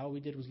knew that all we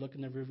did was look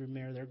in the rearview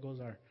mirror, there goes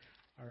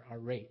our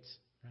rates,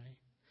 right?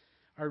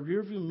 Our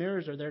rearview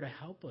mirrors are there to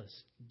help us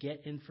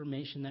get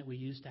information that we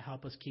use to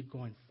help us keep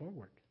going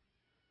forward.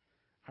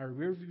 Our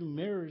rearview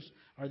mirrors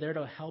are there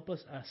to help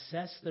us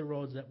assess the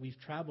roads that we've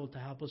traveled to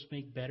help us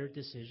make better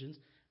decisions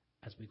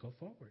as we go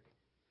forward.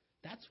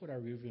 That's what our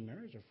rearview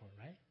mirrors are for,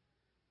 right?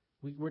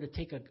 We're to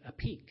take a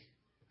peek.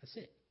 That's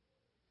it.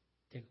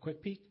 Take a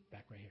quick peek,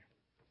 back right here.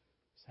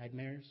 Side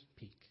mirrors,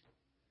 peek.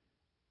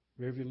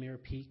 Rearview mirror,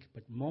 peek.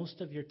 But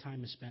most of your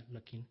time is spent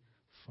looking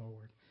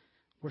forward.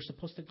 We're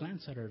supposed to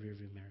glance at our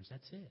rearview mirrors.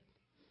 That's it.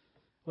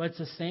 Well, it's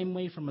the same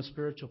way from a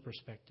spiritual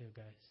perspective,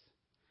 guys.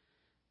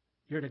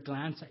 You're to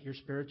glance at your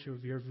spiritual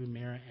rearview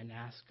mirror and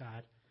ask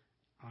God,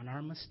 on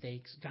our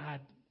mistakes, God,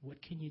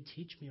 what can you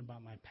teach me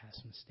about my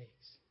past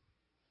mistakes?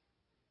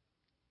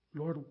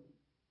 Lord,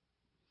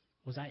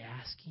 was I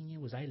asking you?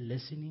 Was I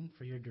listening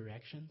for your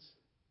directions?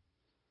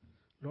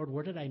 Lord,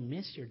 where did I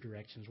miss your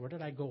directions? Where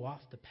did I go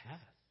off the path?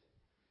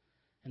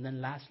 And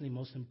then lastly,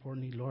 most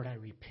importantly, Lord, I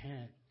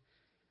repent.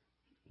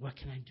 What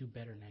can I do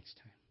better next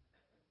time?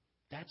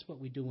 That's what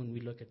we do when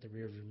we look at the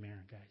rearview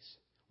mirror, guys.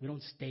 We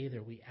don't stay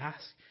there. We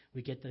ask,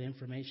 we get the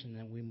information, and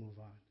then we move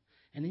on.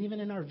 And even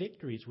in our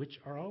victories, which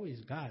are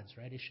always God's,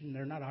 right?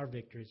 They're not our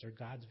victories, they're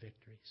God's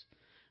victories.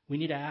 We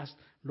need to ask,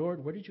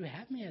 Lord, where did you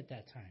have me at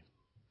that time?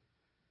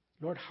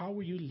 Lord, how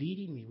were you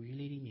leading me? Were you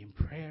leading me in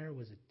prayer?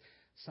 Was it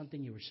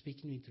something you were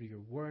speaking to me through your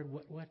word?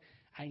 What?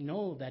 I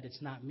know that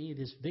it's not me.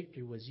 This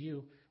victory was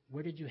you.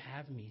 Where did you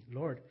have me?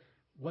 Lord,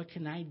 what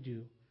can I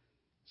do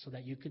so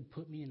that you could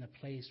put me in a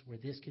place where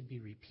this could be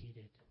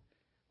repeated,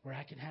 where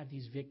I can have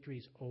these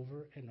victories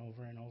over and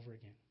over and over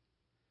again?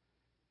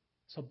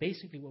 So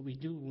basically what we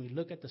do when we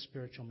look at the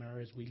spiritual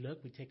mirror is we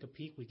take a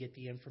peek, we get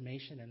the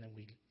information, and then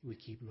we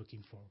keep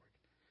looking forward.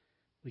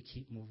 We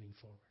keep moving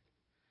forward.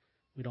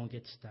 We don't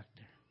get stuck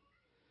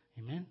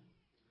there. Amen?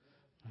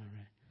 All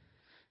right.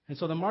 And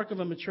so the mark of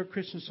a mature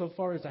Christian so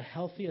far is a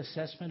healthy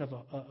assessment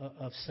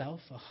of self,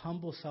 a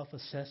humble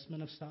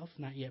self-assessment of self,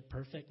 not yet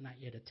perfect, not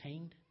yet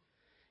attained.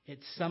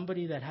 It's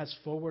somebody that has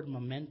forward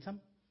momentum.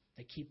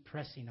 They keep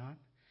pressing on.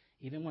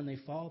 Even when they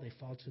fall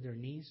to their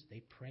knees,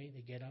 they pray,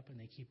 they get up, and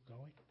they keep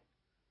going.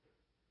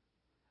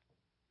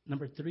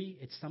 Number 3,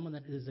 it's someone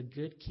that is a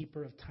good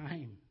keeper of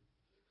time,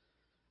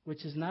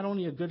 which is not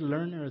only a good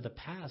learner of the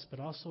past, but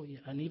also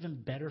an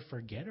even better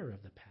forgetter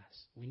of the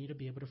past. We need to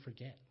be able to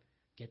forget.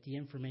 Get the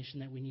information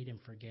that we need and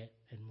forget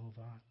and move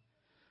on.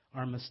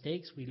 Our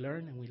mistakes, we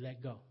learn and we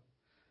let go.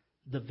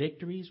 The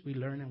victories, we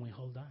learn and we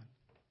hold on.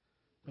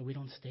 But we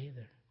don't stay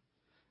there.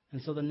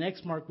 And so the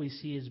next mark we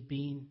see is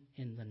being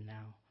in the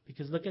now.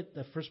 Because look at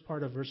the first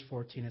part of verse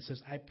 14. It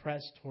says, I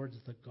press towards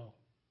the goal.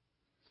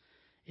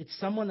 It's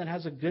someone that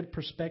has a good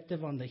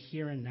perspective on the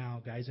here and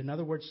now, guys. In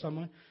other words,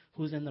 someone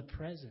who's in the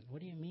present. What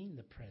do you mean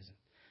the present?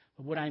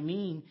 But what I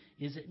mean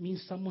is it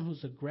means someone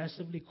who's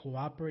aggressively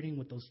cooperating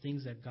with those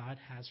things that God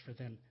has for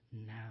them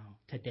now,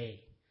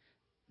 today.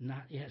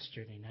 Not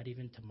yesterday, not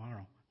even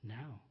tomorrow,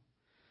 now.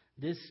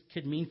 This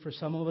could mean for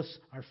some of us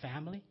our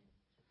family,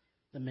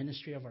 the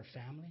ministry of our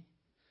family.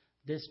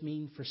 This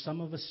means for some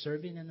of us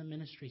serving in the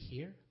ministry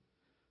here.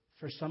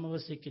 For some of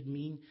us, it could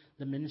mean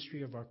the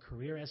ministry of our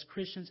career. As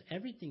Christians,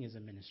 everything is a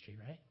ministry,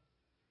 right?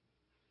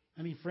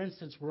 I mean, for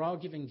instance, we're all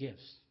given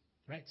gifts,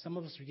 right? Some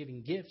of us are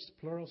giving gifts,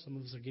 plural. Some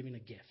of us are giving a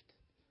gift.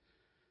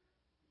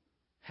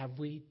 Have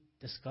we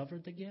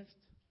discovered the gift?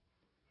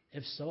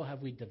 If so,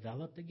 have we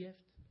developed the gift?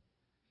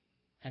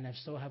 And if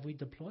so, have we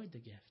deployed the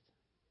gift?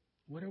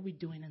 What are we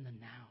doing in the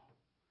now?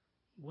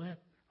 What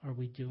are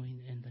we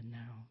doing in the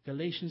now?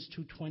 Galatians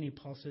 2:20,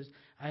 Paul says,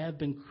 I have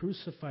been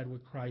crucified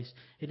with Christ.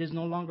 It is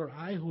no longer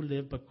I who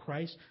live, but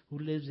Christ who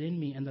lives in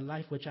me. And the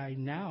life which I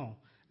now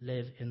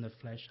live in the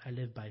flesh. I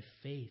live by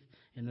faith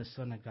in the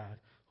Son of God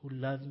who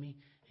loved me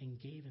and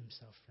gave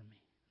himself for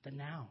me. The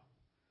now.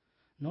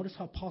 Notice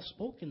how Paul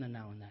spoke in the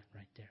now in that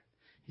right there.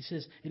 He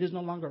says, it is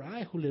no longer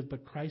I who live,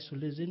 but Christ who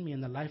lives in me,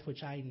 and the life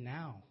which I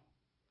now.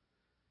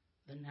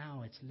 The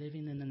now, it's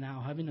living in the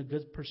now. Having a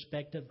good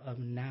perspective of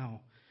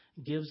now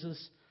gives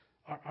us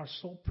our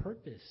sole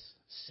purpose,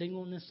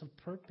 singleness of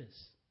purpose.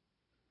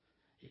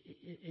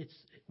 It's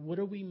what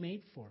are we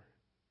made for?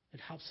 It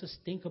helps us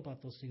think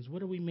about those things.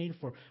 What are we made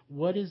for?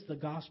 What is the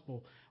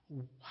gospel?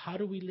 How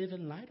do we live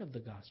in light of the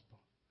gospel?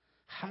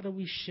 How do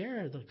we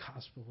share the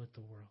gospel with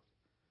the world?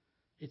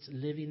 It's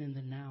living in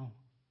the now.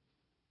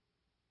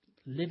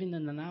 Living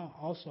in the now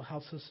also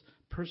helps us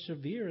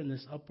persevere in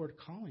this upward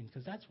calling,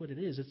 because that's what it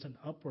is. It's an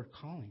upward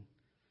calling.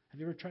 Have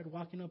you ever tried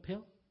walking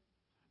uphill?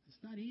 It's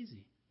not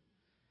easy.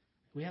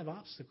 We have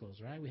obstacles,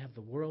 right? We have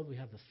the world, we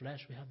have the flesh,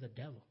 we have the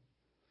devil.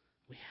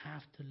 We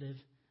have to live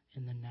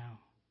in the now.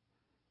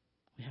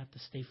 We have to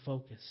stay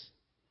focused.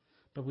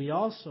 But we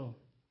also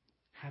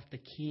have to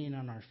key in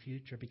on our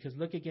future, because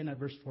look again at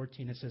verse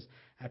 14. It says,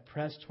 I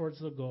press towards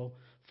the goal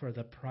for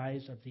the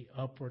prize of the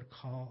upward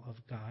call of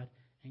God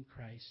in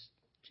Christ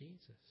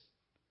Jesus.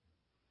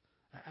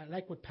 I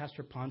like what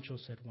Pastor Pancho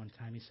said one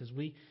time. He says,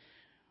 we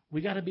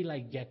got to be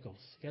like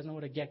geckos. You guys know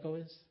what a gecko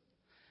is?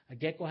 A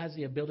gecko has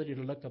the ability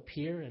to look up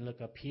here and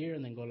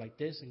then go like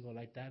this and go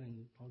like that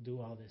and do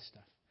all this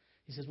stuff.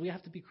 He says we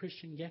have to be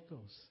Christian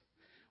geckos.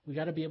 We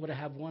got to be able to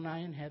have one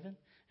eye in heaven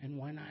and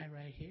one eye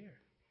right here.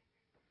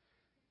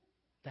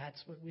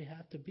 That's what we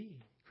have to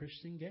be,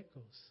 Christian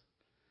geckos.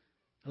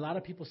 A lot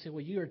of people say,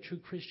 well, you are too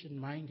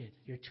Christian-minded.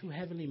 You're too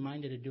heavenly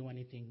minded to do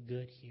anything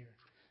good here.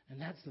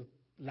 And that's the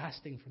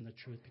last thing from the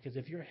truth, because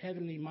if you're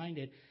heavenly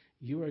minded,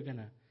 you're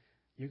gonna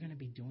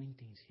be doing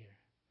things here.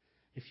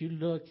 If you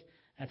look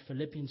at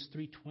Philippians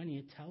 3:20,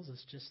 it tells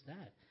us just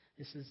that.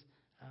 This is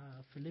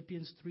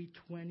Philippians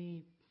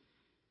 3:20.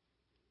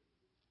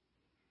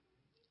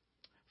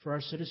 For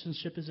our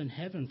citizenship is in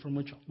heaven, from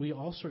which we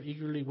also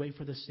eagerly wait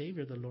for the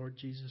Savior, the Lord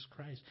Jesus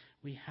Christ.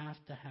 We have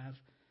to have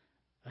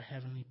a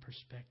heavenly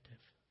perspective.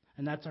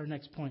 And that's our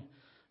next point.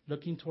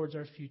 Looking towards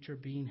our future,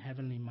 being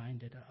heavenly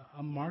minded.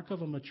 A mark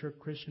of a mature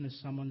Christian is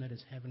someone that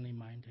is heavenly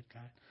minded,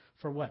 God.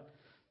 For what?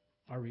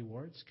 Our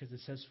rewards, because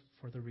it says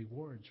for the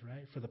rewards,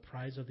 right? For the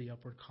prize of the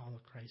upward call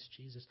of Christ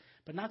Jesus.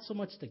 But not so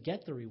much to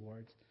get the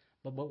rewards,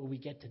 but what we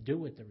get to do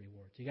with the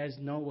rewards. You guys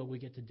know what we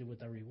get to do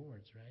with our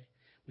rewards, right?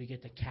 We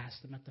get to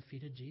cast them at the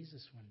feet of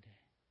Jesus one day.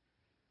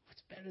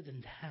 What's better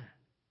than that?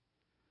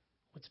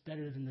 What's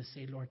better than to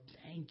say, Lord,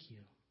 thank you?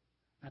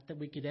 Not that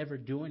we could ever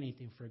do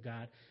anything for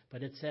God,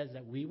 but it says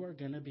that we were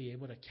going to be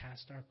able to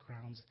cast our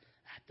crowns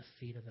at the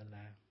feet of the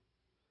Lamb.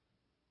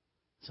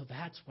 So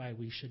that's why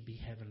we should be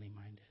heavenly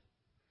minded.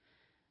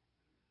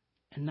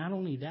 And not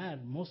only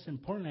that, most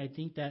importantly, I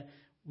think that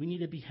we need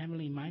to be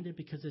heavenly minded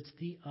because it's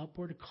the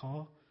upward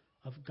call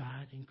of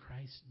God in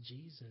Christ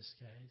Jesus,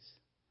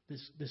 guys.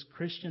 This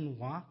Christian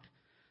walk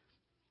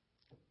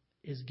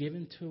is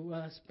given to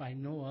us by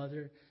no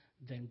other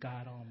than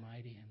God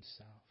Almighty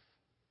himself.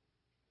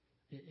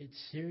 It's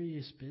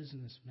serious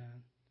business,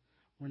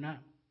 man.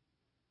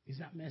 He's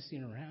not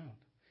messing around.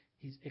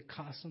 It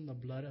cost him the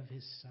blood of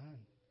his son.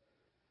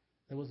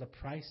 There was a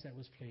price that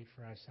was paid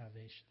for our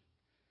salvation.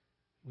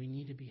 We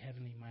need to be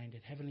heavenly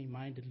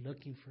minded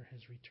looking for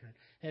his return,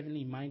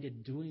 heavenly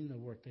minded doing the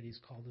work that he's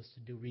called us to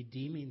do,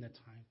 redeeming the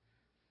time.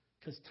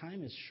 Because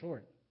time is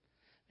short.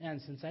 And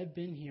since I've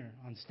been here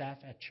on staff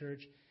at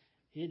church,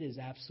 it is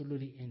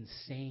absolutely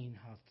insane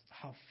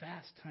how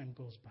fast time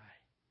goes by.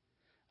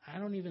 I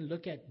don't even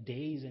look at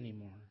days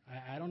anymore.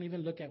 I don't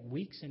even look at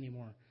weeks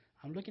anymore.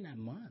 I'm looking at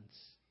months.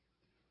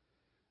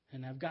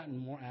 And I've gotten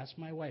more, ask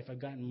my wife, I've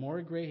gotten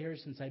more gray hair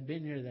since I've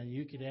been here than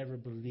you could ever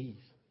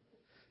believe.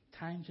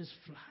 Time just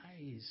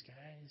flies,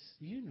 guys.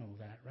 You know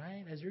that,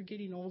 right? As you're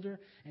getting older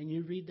and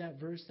you read that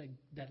verse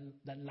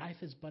that life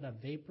is but a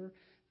vapor,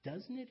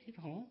 doesn't it hit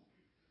home?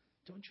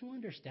 Don't you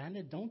understand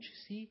it? Don't you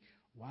see?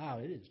 Wow,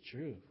 it is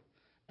true.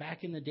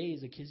 Back in the days,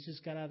 the kids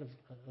just got out of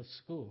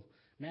school.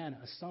 Man,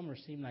 a summer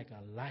seemed like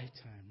a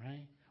lifetime,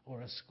 right?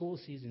 Or a school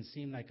season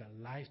seemed like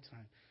a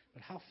lifetime.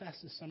 But how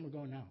fast does summer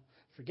go now?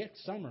 Forget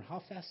summer.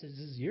 How fast has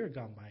this year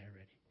gone by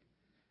already?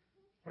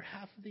 We're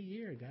half of the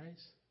year,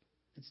 guys.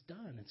 It's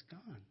done. It's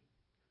gone.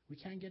 We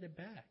can't get it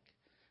back.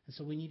 And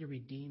so we need to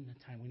redeem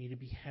the time. We need to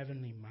be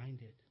heavenly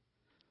minded.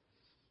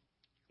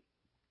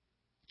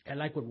 I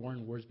like what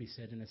Warren Worsby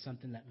said, and it's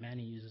something that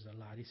Manny uses a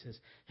lot. He says,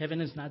 heaven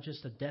is not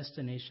just a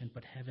destination,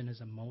 but heaven is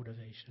a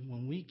motivation.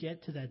 When we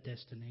get to that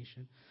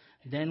destination,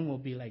 then we'll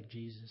be like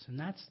Jesus. And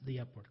that's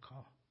the upward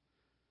call.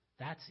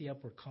 That's the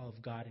upward call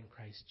of God in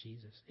Christ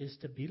Jesus, is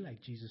to be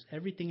like Jesus.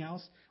 Everything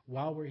else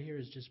while we're here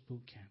is just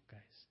boot camp, guys.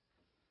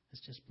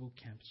 It's just boot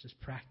camp. It's just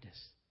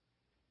practice.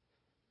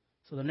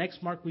 So the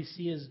next mark we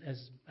see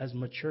as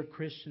mature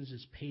Christians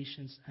is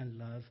patience and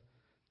love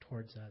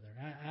towards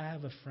others. I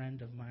have a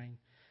friend of mine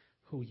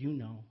who you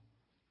know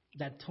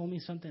that told me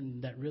something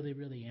that really,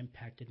 really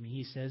impacted me.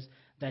 He says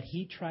that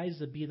he tries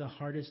to be the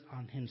hardest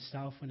on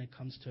himself when it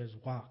comes to his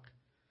walk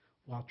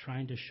while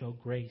trying to show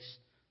grace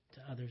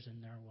to others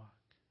in their walk.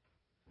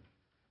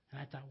 And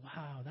I thought,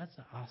 wow, that's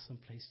an awesome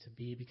place to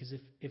be, because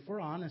if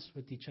we're honest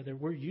with each other,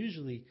 we're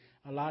usually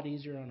a lot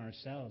easier on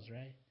ourselves,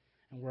 right?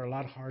 And we're a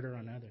lot harder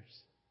on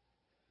others.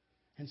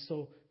 And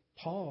so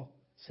Paul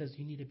says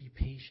you need to be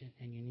patient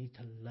and you need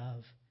to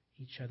love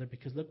each other,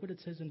 because look what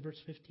it says in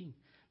verse 15.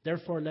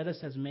 Therefore, let us,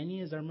 as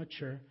many as are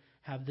mature,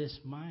 have this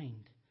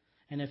mind.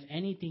 And if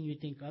anything you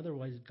think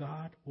otherwise,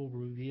 God will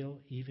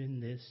reveal even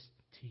this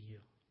to you.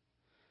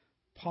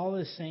 Paul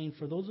is saying,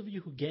 for those of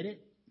you who get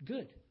it,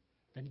 good,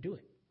 then do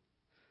it.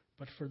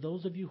 But for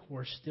those of you who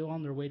are still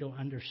on their way to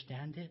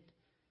understand it,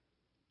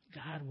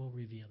 God will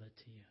reveal it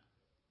to you.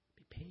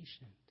 Be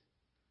patient.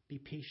 Be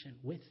patient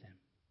with them.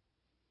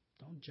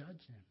 Don't judge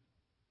them.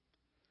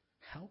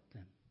 Help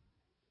them.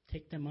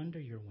 Take them under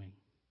your wing.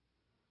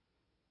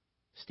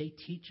 Stay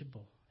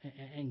teachable.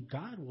 And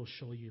God will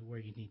show you where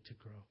you need to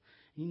grow.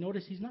 You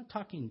notice he's not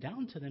talking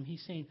down to them.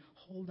 He's saying,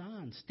 hold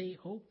on, stay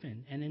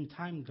open. And in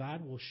time,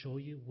 God will show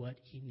you what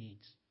he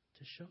needs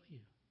to show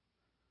you.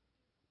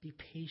 Be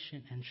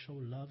patient and show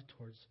love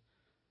towards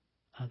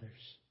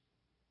others.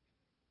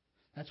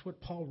 That's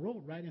what Paul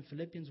wrote, right, in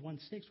Philippians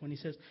 1:6, when he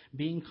says,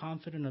 being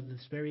confident of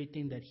this very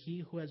thing, that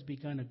he who has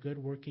begun a good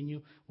work in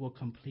you will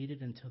complete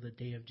it until the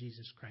day of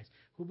Jesus Christ.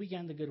 Who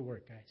began the good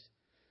work,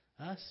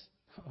 guys? Us?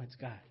 Oh, it's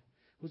God.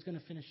 Who's going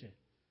to finish it?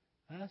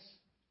 Us?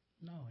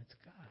 No, it's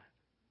God.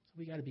 So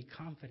we got to be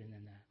confident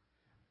in that.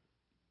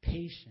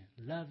 Patient,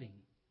 loving,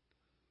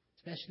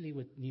 especially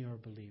with newer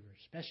believers,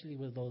 especially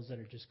with those that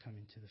are just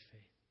coming to the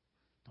faith.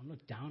 Don't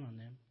look down on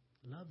them.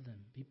 Love them.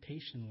 Be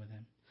patient with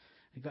them.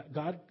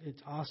 God,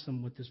 it's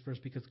awesome with this verse,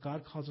 because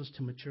God calls us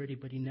to maturity,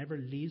 but he never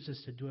leaves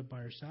us to do it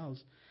by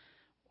ourselves,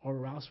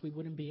 or else we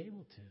wouldn't be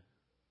able to.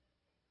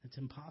 It's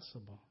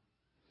impossible.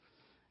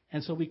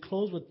 And so we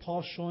close with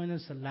Paul showing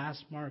us the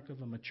last mark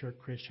of a mature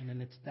Christian,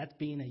 and that's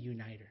being a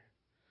uniter.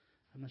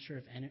 I'm not sure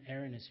if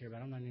Aaron is here, but I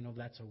don't even know if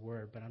that's a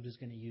word, but I'm just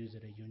going to use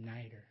it, a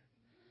uniter.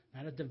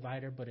 Not a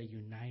divider, but a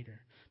uniter.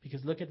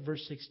 Because look at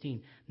verse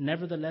 16.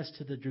 Nevertheless,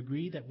 to the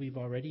degree that we've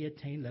already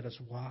attained, let us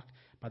walk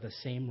by the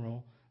same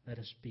rule. Let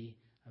us be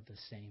of the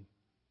same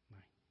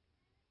mind.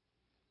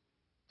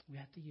 We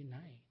have to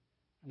unite.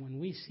 And when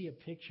we see a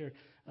picture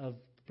of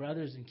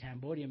brothers in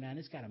Cambodia, man,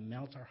 it's got to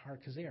melt our heart,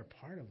 because they are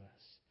part of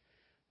us.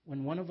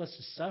 When one of us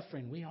is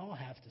suffering, we all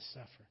have to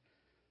suffer.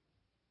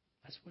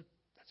 That's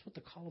what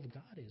the call of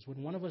God is.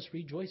 When one of us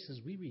rejoices,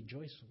 we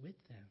rejoice with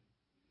them.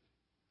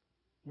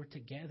 We're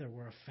together.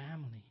 We're a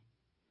family.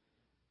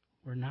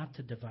 We're not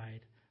to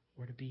divide.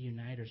 We're to be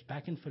uniters.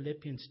 Back in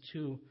Philippians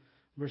 2,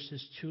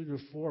 verses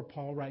 2-4,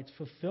 Paul writes,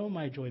 fulfill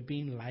my joy,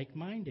 being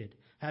like-minded,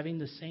 having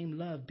the same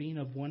love, being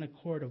of one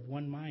accord, of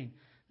one mind.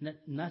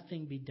 Let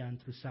nothing be done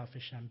through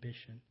selfish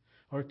ambition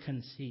or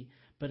conceit,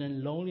 but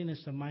in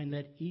lowliness of mind,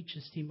 let each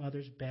esteem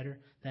others better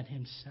than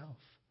himself.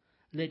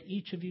 Let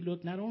each of you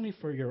look not only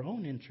for your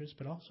own interest,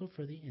 but also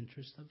for the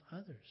interest of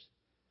others.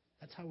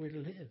 That's how we're to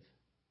live.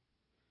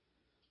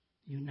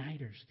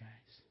 Uniters,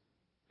 guys.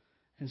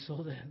 And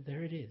so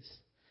there it is.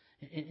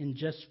 In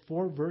just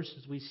 4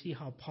 verses, we see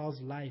how Paul's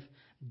life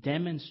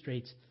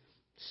demonstrates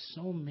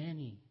so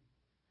many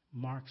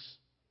marks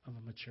of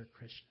a mature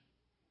Christian.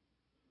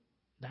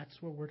 That's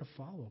what we're to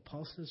follow.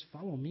 Paul says,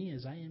 follow me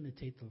as I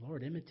imitate the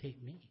Lord.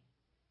 Imitate me.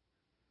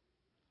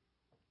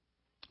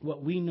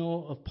 What we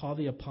know of Paul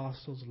the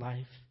Apostle's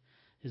life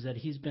is that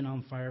he's been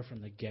on fire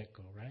from the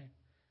get-go, right?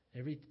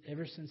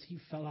 Ever since he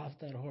fell off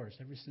that horse,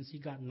 ever since he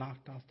got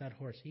knocked off that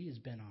horse, he has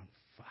been on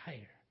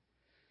fire.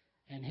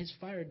 And his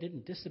fire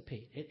didn't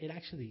dissipate. It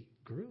actually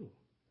grew.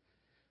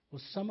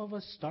 Well, some of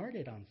us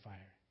started on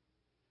fire.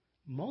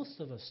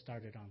 Most of us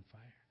started on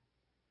fire.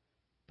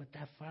 But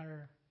that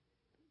fire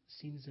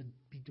seems to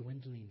be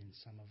dwindling in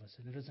some of us,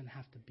 and it doesn't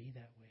have to be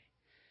that way.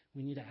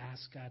 We need to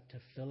ask God to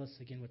fill us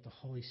again with the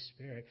Holy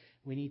Spirit.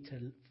 We need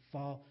to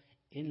fall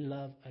in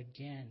love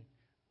again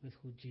with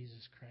who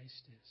Jesus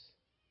Christ is.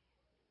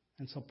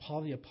 And so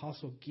Paul the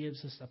Apostle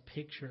gives us a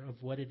picture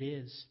of what it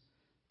is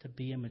to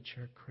be a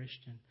mature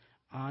Christian.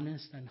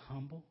 Honest and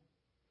humble.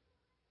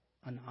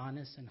 An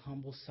honest and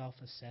humble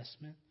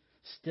self-assessment.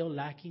 Still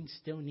lacking,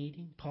 still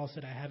needing. Paul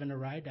said, I haven't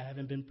arrived, I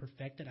haven't been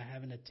perfected, I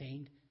haven't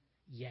attained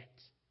yet.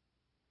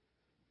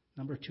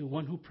 Number 2,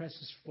 one who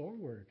presses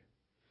forward.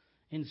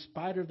 In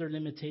spite of their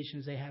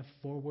limitations, they have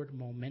forward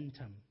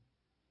momentum.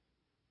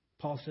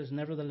 Paul says,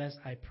 nevertheless,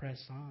 I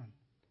press on.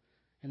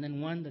 And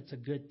then one that's a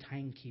good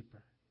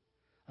timekeeper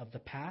of the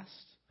past,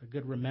 a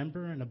good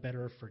rememberer and a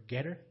better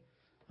forgetter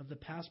of the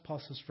past.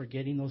 Paul says,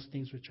 forgetting those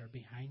things which are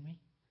behind me.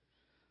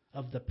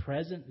 Of the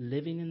present,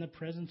 living in the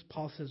present.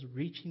 Paul says,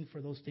 reaching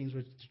for those things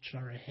which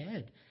are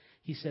ahead.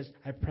 He says,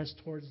 I press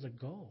towards the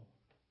goal.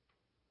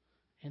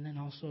 And then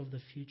also of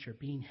the future,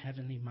 being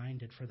heavenly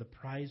minded for the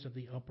prize of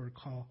the upward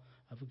call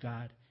of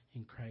God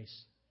in Christ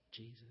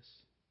Jesus.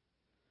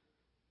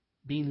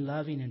 Being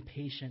loving and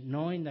patient,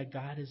 knowing that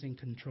God is in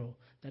control,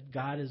 that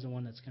God is the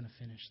one that's going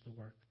to finish the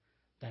work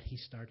that he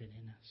started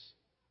in us.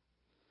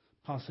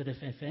 Paul said,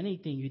 if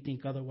anything you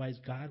think otherwise,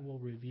 God will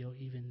reveal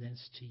even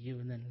this to you.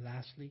 And then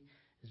lastly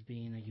is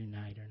being a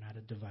uniter, not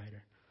a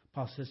divider.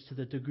 Paul says, to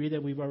the degree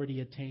that we've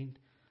already attained,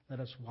 let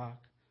us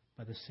walk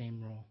by the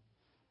same rule.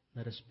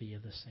 Let us be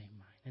of the same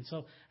mind. And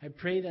so I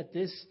pray that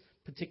this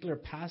particular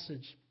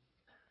passage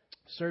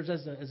serves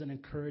as an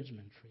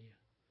encouragement for you.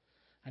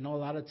 I know a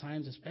lot of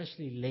times,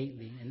 especially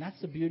lately, and that's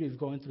the beauty of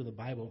going through the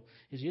Bible,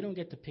 is you don't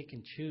get to pick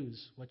and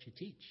choose what you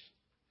teach.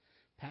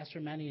 Pastor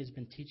Manny has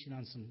been teaching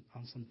on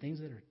some things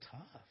that are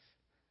tough.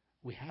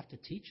 We have to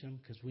teach them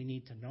because we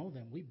need to know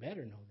them. We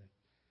better know them.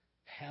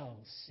 Hell,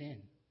 sin,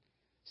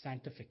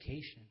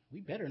 sanctification. We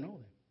better know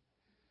them.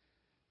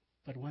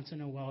 But once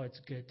in a while, it's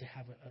good to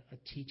have a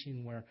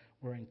teaching where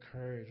we're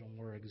encouraged and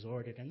we're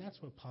exhorted. And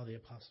that's what Paul the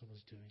Apostle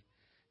was doing.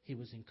 He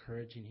was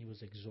encouraging, he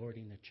was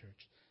exhorting the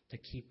church to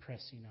keep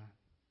pressing on.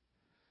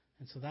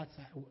 And so that's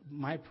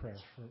my prayer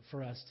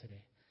for us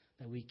today,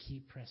 that we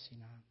keep pressing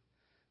on,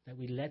 that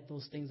we let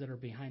those things that are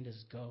behind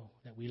us go,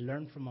 that we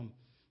learn from them,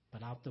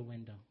 but out the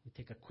window. We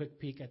take a quick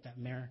peek at that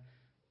mirror,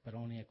 but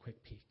only a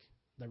quick peek.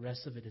 The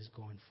rest of it is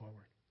going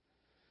forward.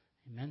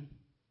 Amen?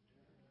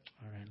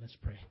 All right, let's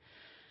pray.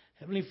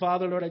 Heavenly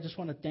Father, Lord, I just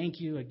want to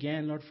thank you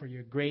again, Lord, for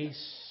your grace.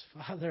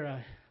 Father,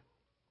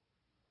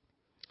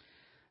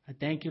 I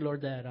thank you,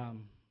 Lord, that,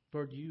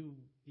 Lord, you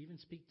even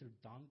speak through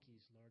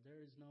donkeys, Lord.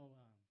 There is no